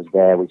time that I was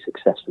there, we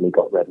successfully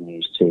got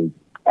revenues to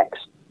X.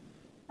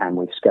 And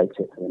we've scoped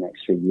it for the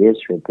next 3 years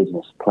through a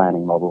business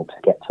planning model to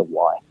get to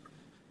Y.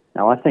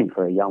 Now, I think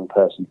for a young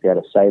person to be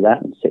able to say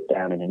that and sit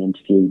down in an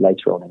interview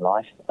later on in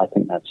life, I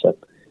think that's a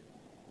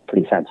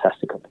pretty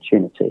fantastic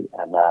opportunity.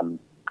 And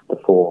the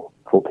four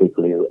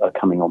people who are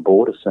coming on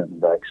board are certainly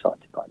very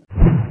excited by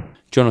that.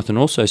 Jonathan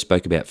also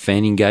spoke about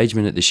fan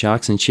engagement at the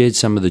Sharks and shared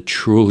some of the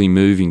truly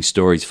moving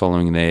stories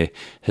following their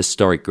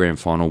historic grand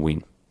final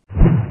win.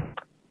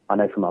 I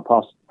know from our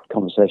past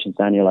conversations,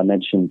 Daniel, I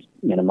mentioned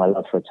my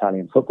love for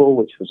Italian football,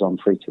 which was on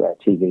free-to-air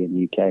TV in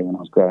the UK when I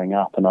was growing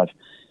up, and I've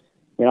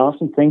I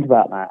often think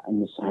about that in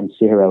the San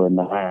Siro in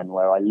Milan,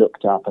 where I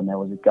looked up and there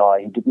was a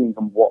guy who didn't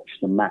even watch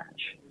the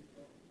match,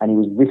 and he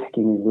was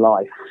risking his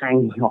life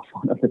hanging off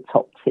one of the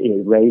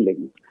top-tier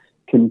railings,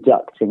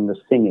 conducting the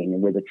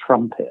singing with a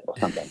trumpet or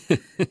something.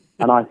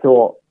 And I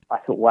thought,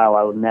 wow,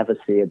 I will never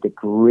see a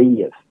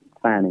degree of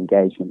fan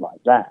engagement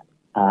like that.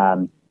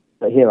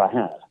 But here I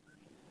have.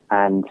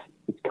 And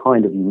it's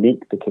kind of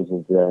unique because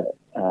of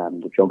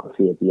the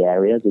geography of the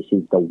area. This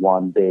is the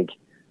one big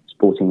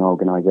sporting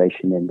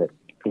organisation in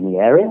the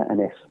area.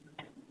 And if,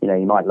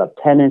 you might love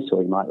tennis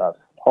or you might love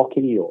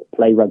hockey or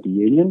play rugby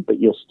union, but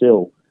you're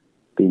still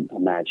be a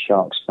mad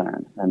Sharks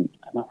fan. And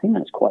I think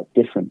that's quite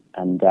different.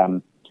 And,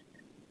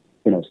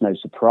 it's no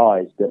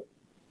surprise that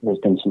there's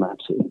been some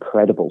absolutely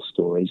incredible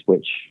stories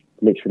which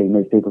literally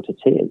move people to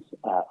tears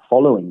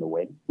following the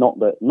win. Not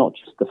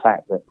just the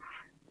fact that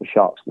the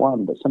Sharks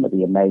won, but some of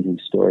the amazing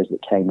stories that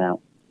came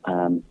out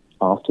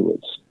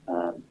afterwards,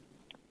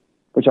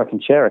 which I can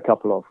share a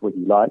couple of with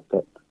you like.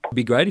 But it'd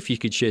be great if you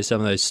could share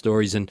some of those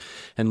stories and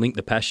link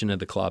the passion of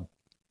the club.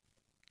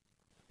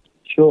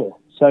 Sure.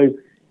 So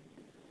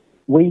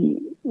we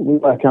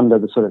work under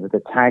the sort of the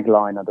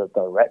tagline of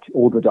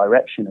the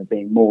direction of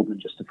being more than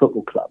just a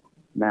football club.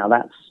 Now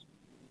that's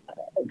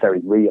very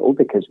real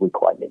because we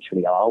quite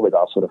literally are with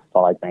our sort of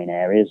 5 main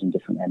areas and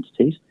different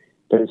entities,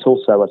 but it's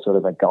also a sort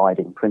of a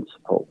guiding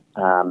principle.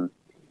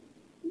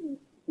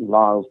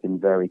 Lyle's been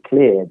very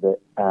clear that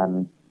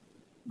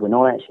we're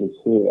not actually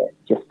here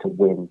just to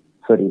win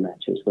footy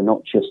matches. We're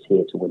not just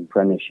here to win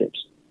premierships.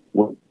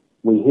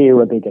 We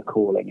hear a bigger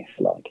calling, if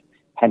you like,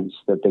 hence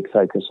the big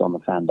focus on the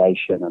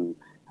foundation and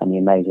the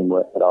amazing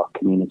work that our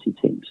community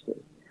teams do.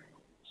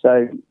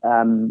 So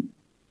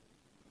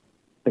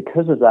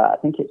because of that, I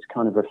think it's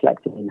kind of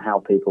reflected in how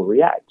people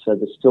react. So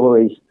the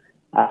stories,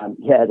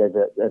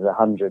 there's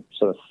 100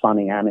 sort of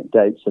funny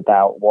anecdotes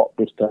about what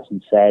this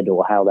person said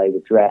or how they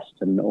were dressed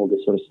and all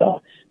this sort of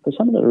stuff. But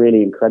some of the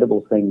really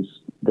incredible things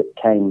that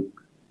came,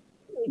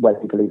 whether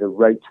people either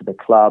wrote to the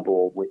club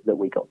or that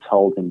we got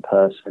told in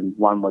person.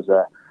 One was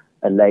a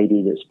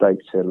lady that spoke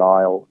to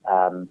Lyle,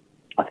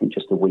 I think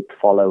just a week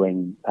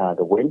following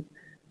the win.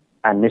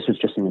 And this was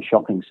just in a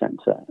shopping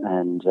centre.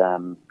 And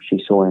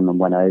she saw him and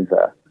went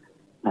over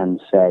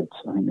and said,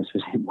 I think this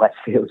was in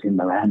Westfield in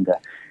Miranda,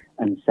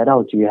 and said,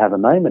 "Oh, do you have a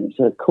moment?" He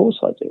said, "Of course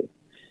I do."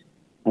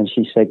 And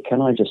she said,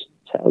 "Can I just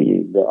tell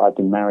you that I've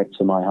been married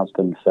to my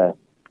husband for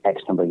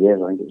X number of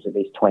years, I think it was at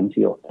least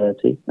 20 or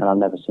 30, and I've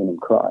never seen him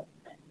cry."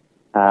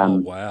 Oh,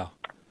 wow.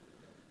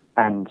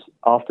 And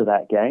after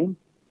that game,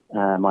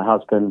 my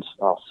husband,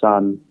 our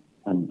son,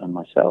 and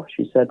myself,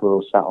 she said, we're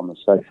all sat on the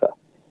sofa.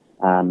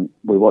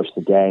 We watched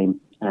the game,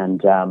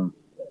 and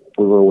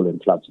we were all in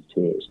floods of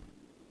tears.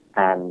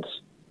 And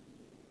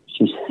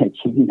she said,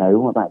 "You know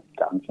what that's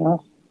done for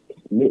us?" It's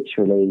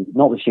literally,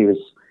 not that she was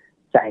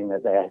saying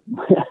that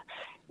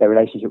their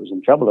relationship was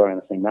in trouble or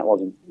anything. That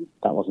wasn't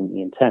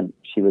the intent.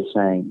 She was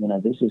saying,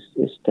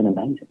 it's been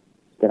amazing.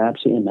 It's been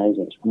absolutely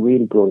amazing. It's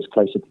really brought us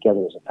closer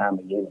together as a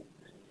family unit.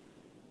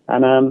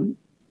 And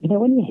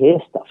when you hear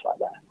stuff like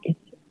that,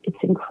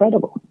 it's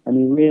incredible, and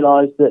you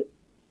realise that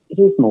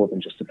it is more than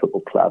just a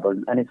football club,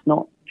 and it's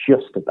not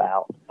just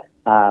about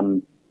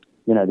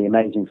the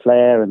amazing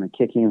flair and the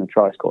kicking and the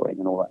try scoring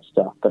and all that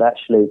stuff, but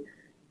actually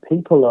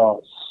people are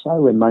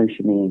so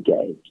emotionally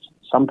engaged.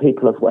 Some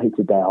people have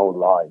waited their whole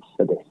lives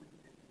for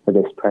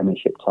this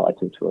premiership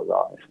title to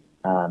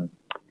arrive.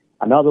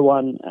 Another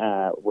one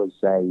was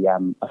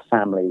a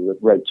family that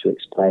wrote to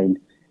explain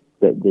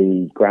that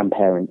the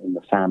grandparent in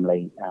the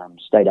family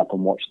stayed up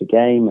and watched the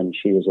game, and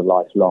she was a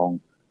lifelong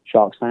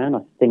Sharks fan,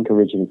 I think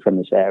originally from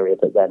this area,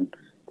 but then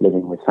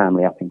living with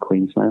family up in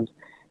Queensland.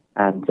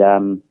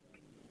 And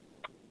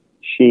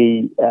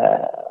she,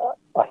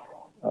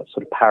 I'm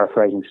sort of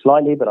paraphrasing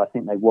slightly, but I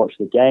think they watched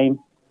the game.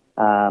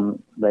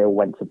 They all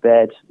went to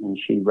bed, and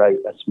she wrote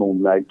a small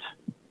note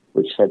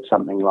which said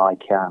something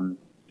like,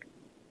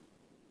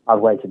 "I've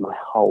waited my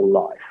whole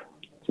life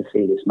to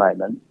see this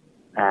moment,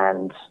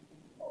 and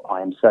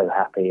I am so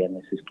happy, and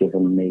this has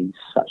given me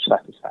such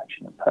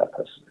satisfaction and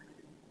purpose."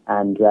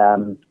 And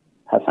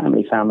her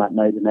family found that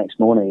note the next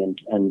morning,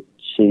 and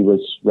she was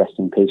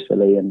resting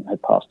peacefully and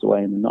had passed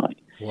away in the night.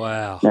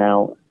 Wow.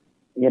 Now,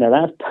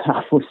 that's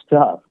powerful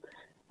stuff.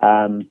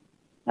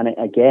 And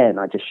again,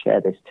 I just share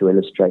this to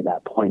illustrate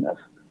that point of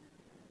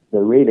the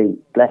really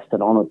blessed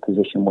and honoured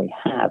position we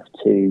have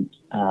to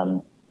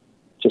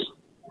just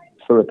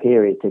for a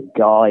period to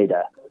guide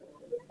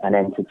an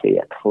entity,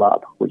 a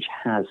club, which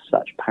has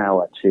such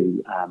power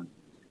to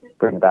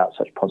bring about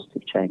such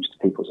positive change to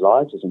people's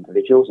lives as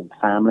individuals and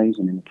families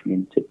and in the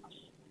community.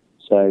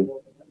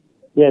 So,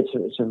 yeah,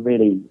 it's a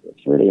really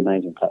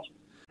amazing place.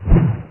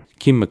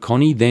 Kim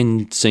McConney,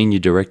 then Senior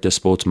Director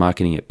Sports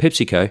Marketing at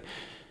PepsiCo,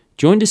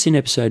 joined us in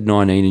episode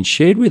 19 and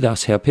shared with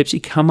us how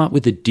Pepsi come up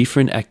with the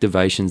different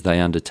activations they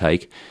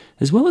undertake,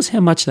 as well as how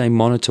much they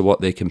monitor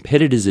what their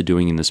competitors are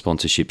doing in the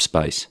sponsorship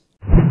space.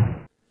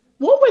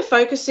 What we're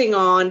focusing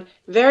on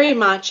very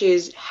much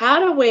is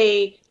how do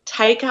we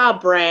take our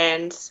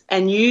brands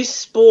and use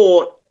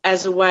sport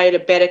as a way to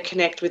better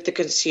connect with the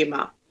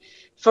consumer.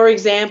 For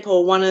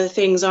example, one of the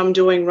things I'm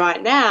doing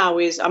right now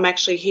is I'm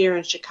actually here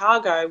in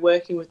Chicago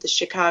working with the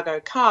Chicago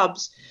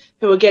Cubs,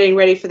 who are getting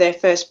ready for their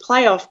first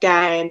playoff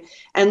game,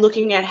 and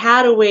looking at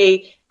how do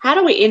we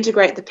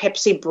integrate the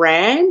Pepsi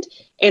brand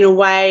in a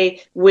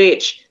way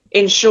which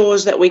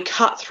ensures that we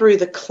cut through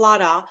the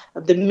clutter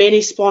of the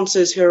many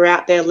sponsors who are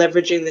out there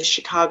leveraging the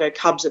Chicago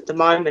Cubs at the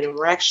moment. And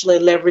we're actually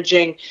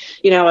leveraging,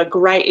 a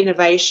great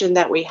innovation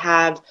that we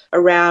have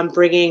around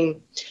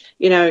bringing,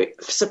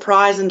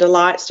 surprise and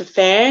delights to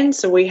fans.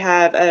 So we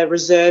have a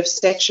reserve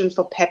section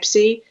for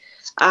Pepsi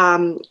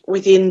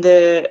within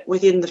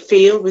the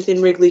field,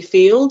 within Wrigley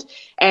Field,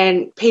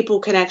 and people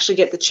can actually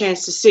get the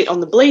chance to sit on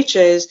the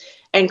bleachers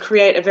and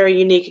create a very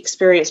unique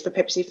experience for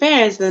Pepsi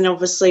fans, and then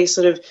obviously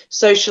sort of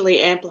socially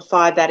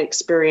amplify that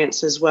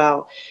experience as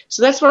well.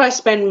 So that's what I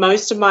spend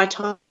most of my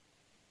time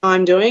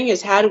doing,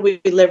 is how do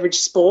we leverage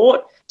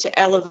sport to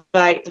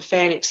elevate the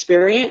fan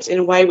experience in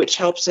a way which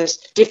helps us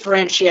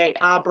differentiate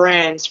our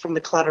brands from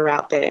the clutter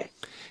out there.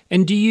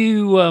 And do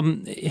you,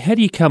 how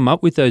do you come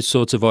up with those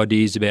sorts of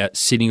ideas about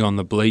sitting on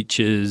the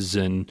bleachers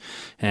and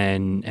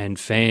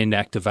fan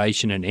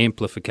activation and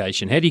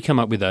amplification? How do you come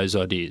up with those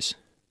ideas?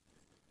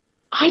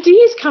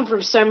 Ideas come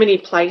from so many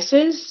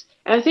places.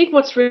 And I think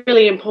what's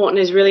really important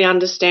is really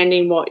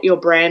understanding what your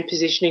brand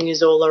positioning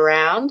is all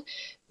around.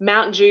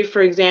 Mountain Dew,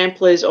 for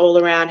example, is all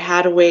around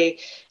how do we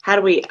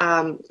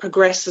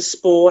progress the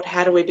sport?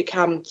 How do we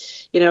become,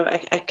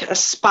 a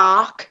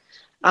spark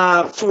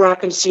for our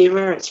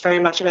consumer? It's very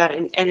much about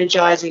an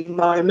energizing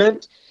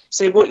moment.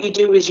 So what you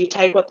do is you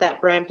take what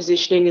that brand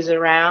positioning is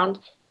around,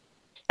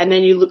 and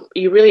then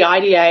you really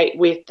ideate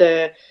with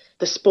the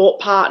sport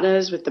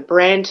partners, with the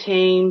brand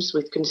teams,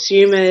 with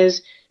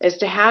consumers, as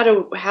to how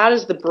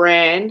does the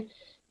brand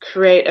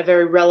create a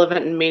very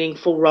relevant and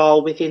meaningful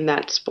role within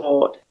that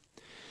sport.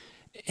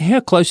 How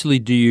closely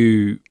do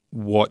you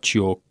watch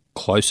your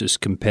closest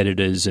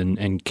competitors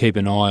and keep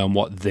an eye on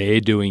what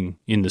they're doing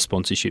in the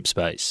sponsorship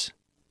space?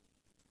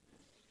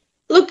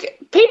 Look,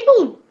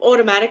 people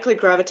automatically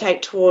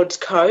gravitate towards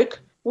Coke.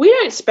 We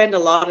don't spend a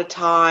lot of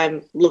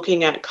time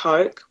looking at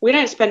Coke. We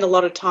don't spend a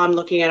lot of time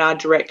looking at our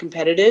direct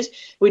competitors.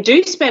 We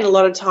do spend a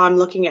lot of time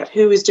looking at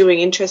who is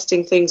doing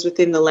interesting things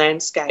within the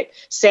landscape.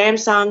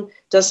 Samsung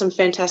does some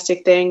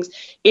fantastic things.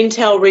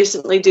 Intel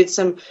recently did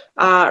some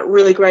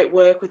really great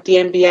work with the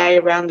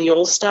NBA around the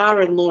All-Star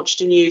and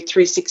launched a new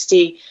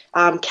 360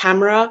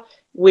 camera,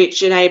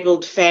 which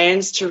enabled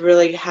fans to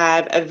really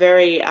have a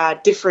very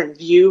different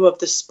view of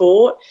the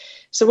sport.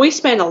 So we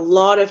spend a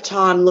lot of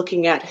time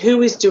looking at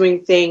who is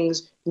doing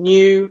things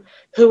new,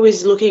 who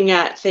is looking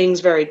at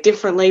things very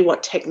differently,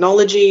 what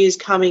technology is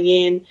coming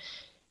in.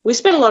 We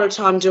spend a lot of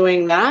time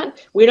doing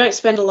that. We don't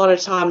spend a lot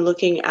of time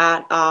looking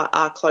at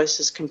our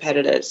closest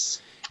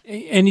competitors.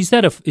 And is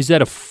that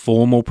a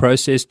formal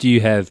process? Do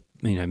you have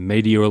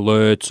media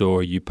alerts, or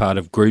are you part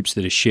of groups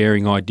that are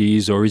sharing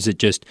ideas, or is it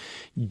just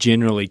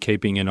generally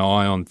keeping an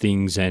eye on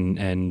things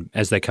and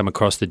as they come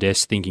across the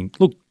desk thinking,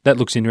 look, that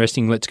looks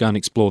interesting, let's go and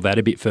explore that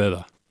a bit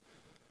further?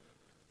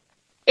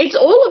 It's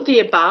all of the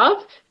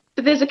above,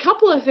 but there's a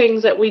couple of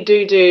things that we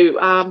do.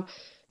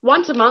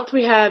 Once a month,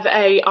 we have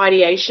a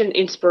ideation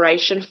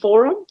inspiration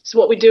forum. So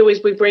what we do is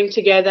we bring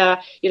together,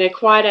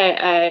 quite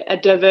a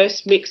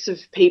diverse mix of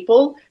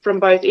people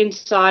from both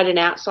inside and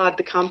outside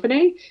the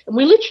company. And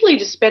we literally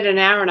just spend an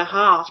hour and a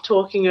half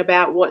talking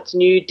about what's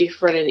new,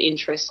 different and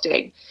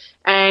interesting.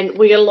 And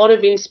we get a lot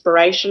of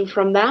inspiration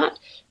from that.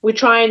 We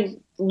try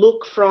and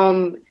look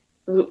from,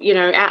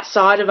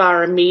 outside of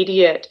our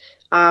immediate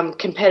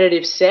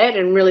competitive set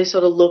and really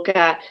sort of look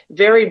at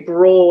very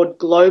broad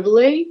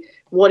globally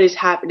what is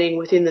happening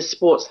within the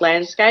sports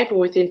landscape and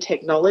within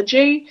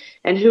technology,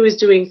 and who is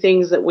doing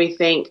things that we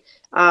think,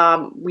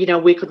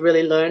 we could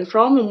really learn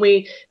from.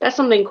 And that's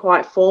something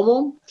quite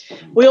formal.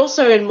 We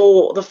also, in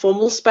more the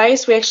formal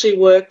space, we actually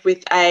work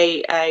with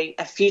a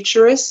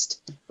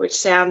futurist, which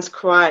sounds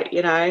quite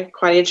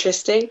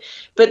interesting.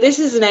 But this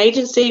is an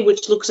agency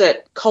which looks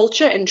at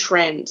culture and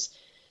trends.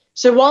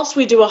 So whilst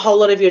we do a whole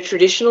lot of your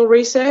traditional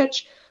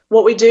research,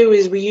 what we do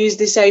is we use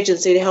this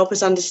agency to help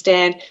us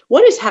understand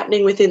what is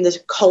happening within the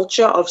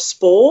culture of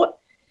sport,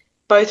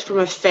 both from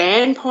a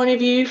fan point of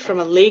view, from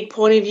a league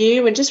point of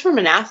view, and just from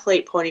an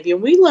athlete point of view.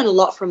 And we learn a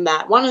lot from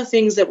that. One of the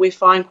things that we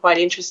find quite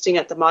interesting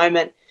at the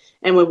moment,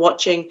 and we're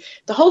watching,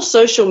 the whole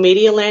social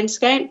media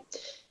landscape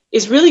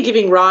is really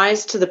giving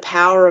rise to the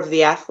power of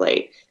the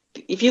athlete.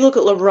 If you look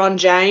at LeBron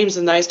James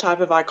and those type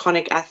of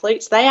iconic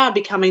athletes, they are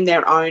becoming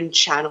their own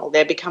channel.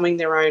 They're becoming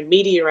their own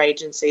media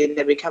agency.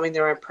 They're becoming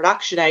their own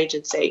production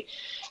agency.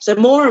 So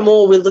more and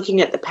more we're looking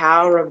at the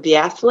power of the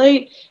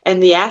athlete,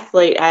 and the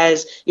athlete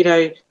as,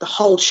 the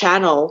whole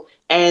channel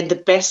and the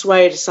best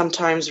way to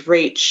sometimes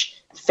reach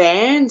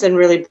fans and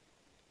really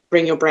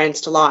bring your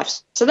brands to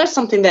life. So that's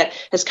something that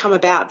has come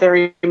about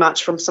very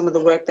much from some of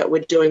the work that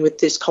we're doing with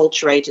this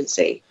culture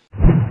agency.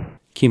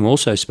 Kim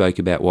also spoke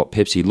about what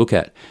Pepsi look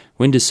at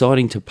when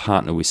deciding to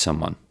partner with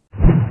someone.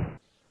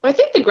 I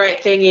think the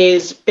great thing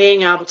is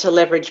being able to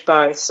leverage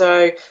both.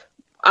 So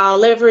our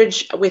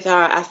leverage with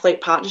our athlete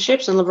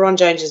partnerships, and LeBron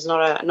James is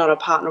not a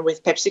partner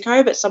with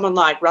PepsiCo, but someone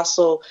like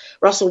Russell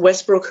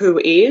Westbrook, who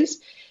is,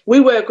 we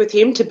work with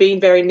him to be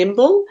very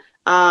nimble,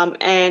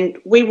 and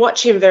we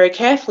watch him very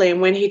carefully.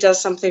 And when he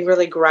does something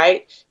really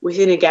great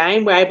within a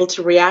game, we're able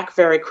to react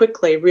very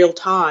quickly, real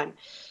time.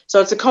 So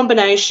it's a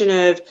combination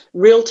of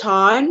real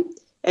time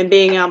and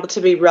being able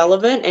to be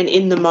relevant and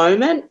in the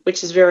moment,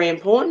 which is very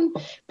important,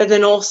 but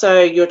then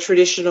also your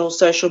traditional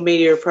social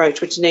media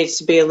approach, which needs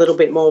to be a little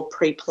bit more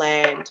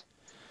pre-planned.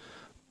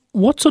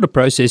 What sort of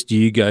process do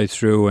you go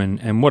through,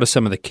 and what are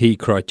some of the key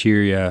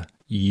criteria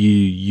you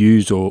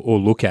use or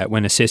look at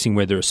when assessing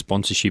whether a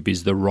sponsorship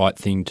is the right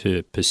thing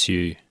to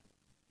pursue?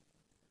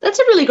 That's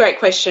a really great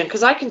question,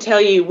 because I can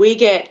tell you we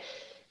get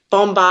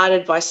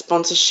bombarded by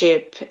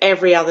sponsorship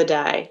every other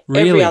day.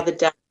 Really? Every other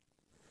day.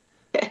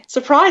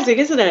 Surprising,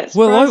 isn't it?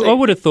 Well, I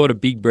would have thought a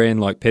big brand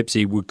like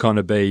Pepsi would kind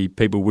of be,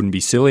 people wouldn't be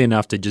silly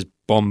enough to just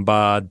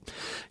bombard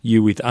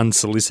you with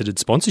unsolicited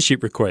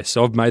sponsorship requests.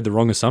 I've made the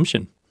wrong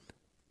assumption.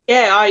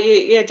 Yeah,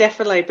 yeah,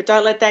 definitely. But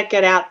don't let that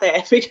get out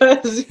there,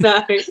 because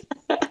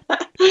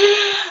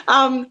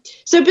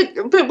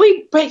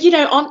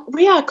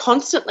we are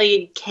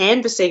constantly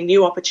canvassing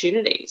new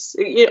opportunities,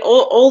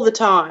 all the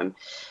time.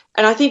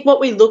 And I think what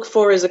we look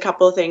for is a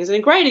couple of things. And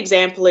a great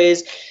example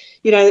is,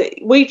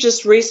 we've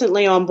just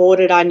recently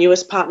onboarded our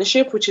newest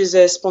partnership, which is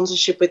a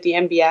sponsorship with the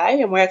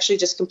NBA, and we actually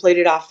just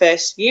completed our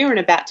first year and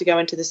about to go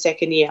into the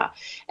second year.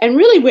 And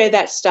really where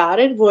that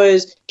started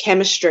was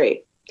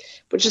chemistry,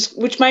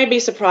 which may be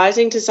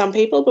surprising to some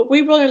people, but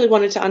we really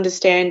wanted to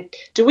understand,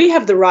 do we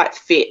have the right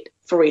fit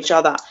for each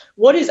other?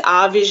 What is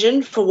our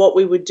vision for what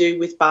we would do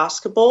with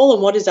basketball,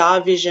 and what is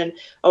our vision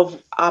of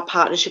our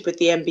partnership with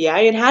the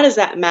NBA, and how does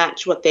that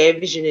match what their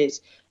vision is?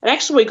 And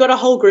actually we got a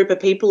whole group of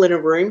people in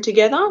a room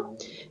together.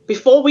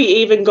 Before we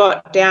even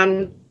got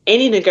down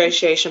any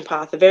negotiation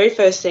path, the very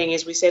first thing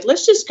is we said,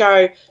 let's just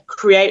go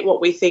create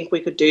what we think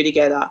we could do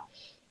together.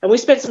 And we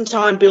spent some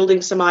time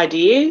building some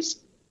ideas,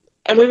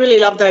 and we really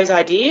loved those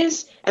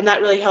ideas, and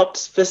that really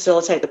helped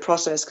facilitate the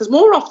process. Because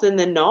more often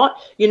than not,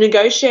 you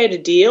negotiate a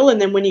deal,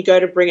 and then when you go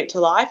to bring it to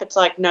life, it's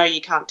like, no,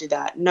 you can't do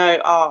that. No,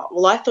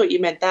 I thought you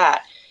meant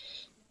that.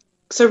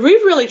 So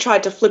we've really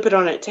tried to flip it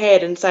on its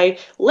head and say,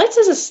 let's,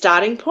 as a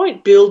starting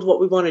point, build what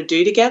we want to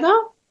do together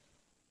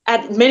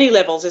at many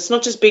levels. It's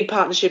not just big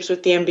partnerships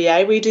with the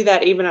NBA. We do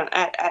that even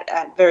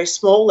at very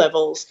small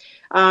levels.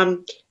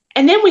 And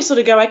then we sort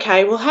of go,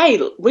 okay, well,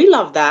 hey, we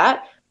love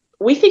that.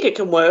 We think it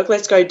can work.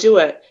 Let's go do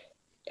it.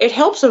 It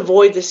helps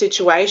avoid the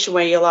situation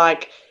where you're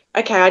like,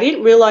 okay, I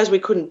didn't realize we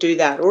couldn't do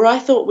that, or I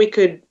thought we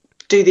could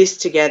do this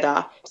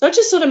together. So it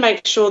just sort of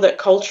makes sure that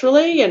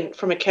culturally and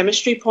from a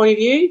chemistry point of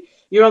view,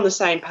 you're on the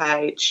same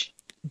page.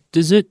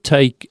 Does it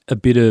take a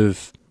bit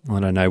of,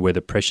 I don't know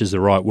whether pressure is the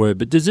right word,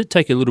 but does it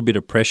take a little bit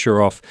of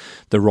pressure off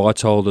the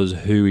rights holders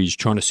who is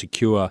trying to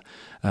secure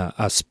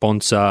a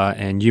sponsor,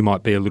 and you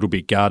might be a little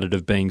bit guarded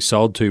of being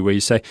sold to, where you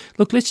say,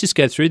 look, let's just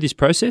go through this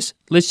process.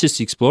 Let's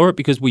just explore it,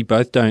 because we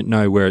both don't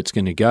know where it's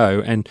going to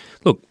go. And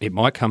look, it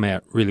might come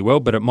out really well,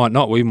 but it might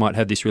not. We might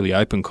have this really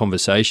open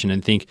conversation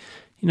and think,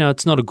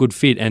 it's not a good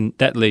fit, and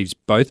that leaves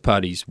both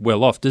parties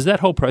well off. Does that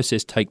whole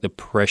process take the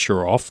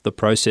pressure off the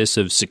process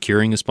of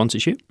securing a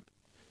sponsorship?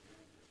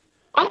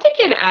 I think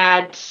it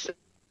adds,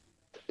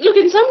 look,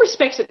 in some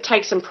respects it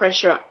takes some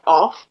pressure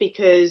off,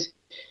 because,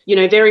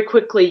 very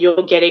quickly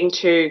you're getting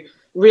to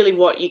really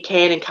what you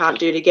can and can't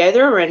do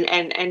together, and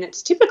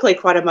it's typically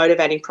quite a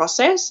motivating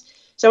process.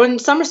 So in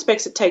some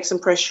respects it takes some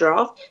pressure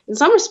off. In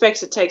some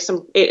respects it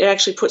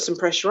actually puts some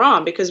pressure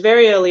on, because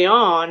very early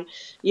on,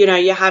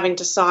 you're having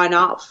to sign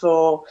up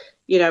for,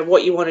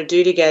 what you want to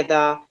do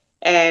together.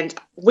 And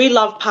we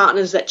love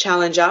partners that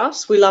challenge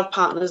us. We love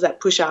partners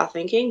that push our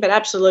thinking, but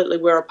absolutely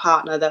we're a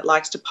partner that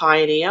likes to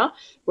pioneer.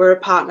 We're a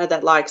partner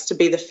that likes to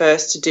be the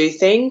first to do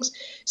things.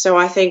 So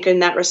I think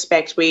in that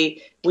respect,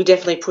 we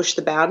definitely push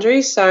the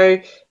boundaries.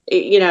 So,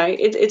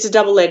 it's a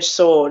double-edged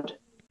sword.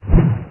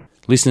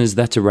 Listeners,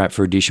 that's a wrap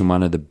for edition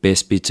 1 of the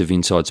best bits of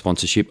Inside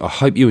Sponsorship. I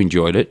hope you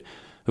enjoyed it.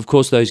 Of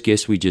course, those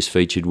guests we just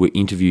featured were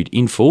interviewed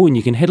in full, and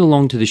you can head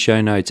along to the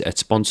show notes at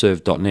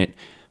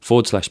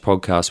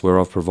sponserve.net/podcast, where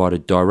I've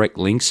provided direct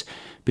links.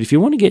 But if you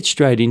want to get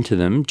straight into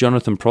them,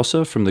 Jonathan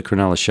Prosser from the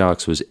Cronulla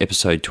Sharks was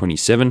episode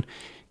 27.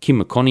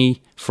 Kim McConney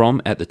from,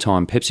 at the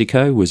time,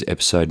 PepsiCo was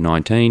episode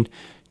 19.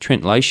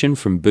 Trent Lation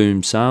from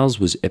Boom Sales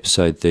was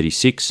episode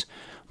 36.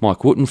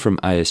 Mike Wooten from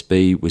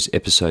ASB was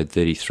episode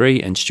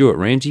 33, and Stuart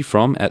Ramsey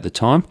from, at the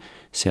time,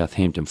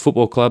 Southampton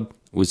Football Club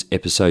was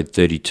episode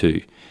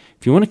 32.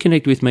 If you want to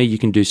connect with me, you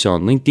can do so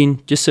on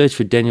LinkedIn. Just search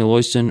for Daniel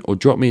Oyston, or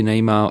drop me an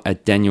email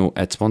at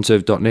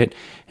daniel@sponserve.net.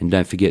 And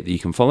don't forget that you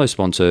can follow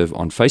Sponserve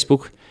on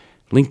Facebook,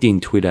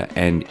 LinkedIn, Twitter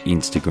and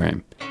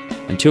Instagram.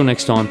 Until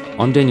next time,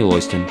 I'm Daniel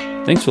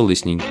Oyston. Thanks for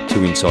listening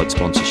to Inside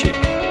Sponsorship.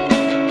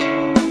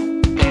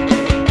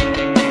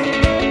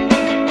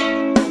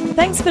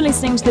 Thanks for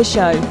listening to the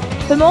show.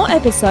 For more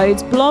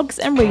episodes, blogs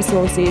and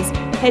resources,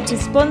 head to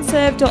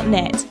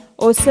sponserve.net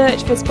or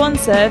search for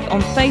Sponserve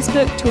on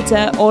Facebook,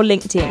 Twitter or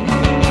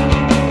LinkedIn.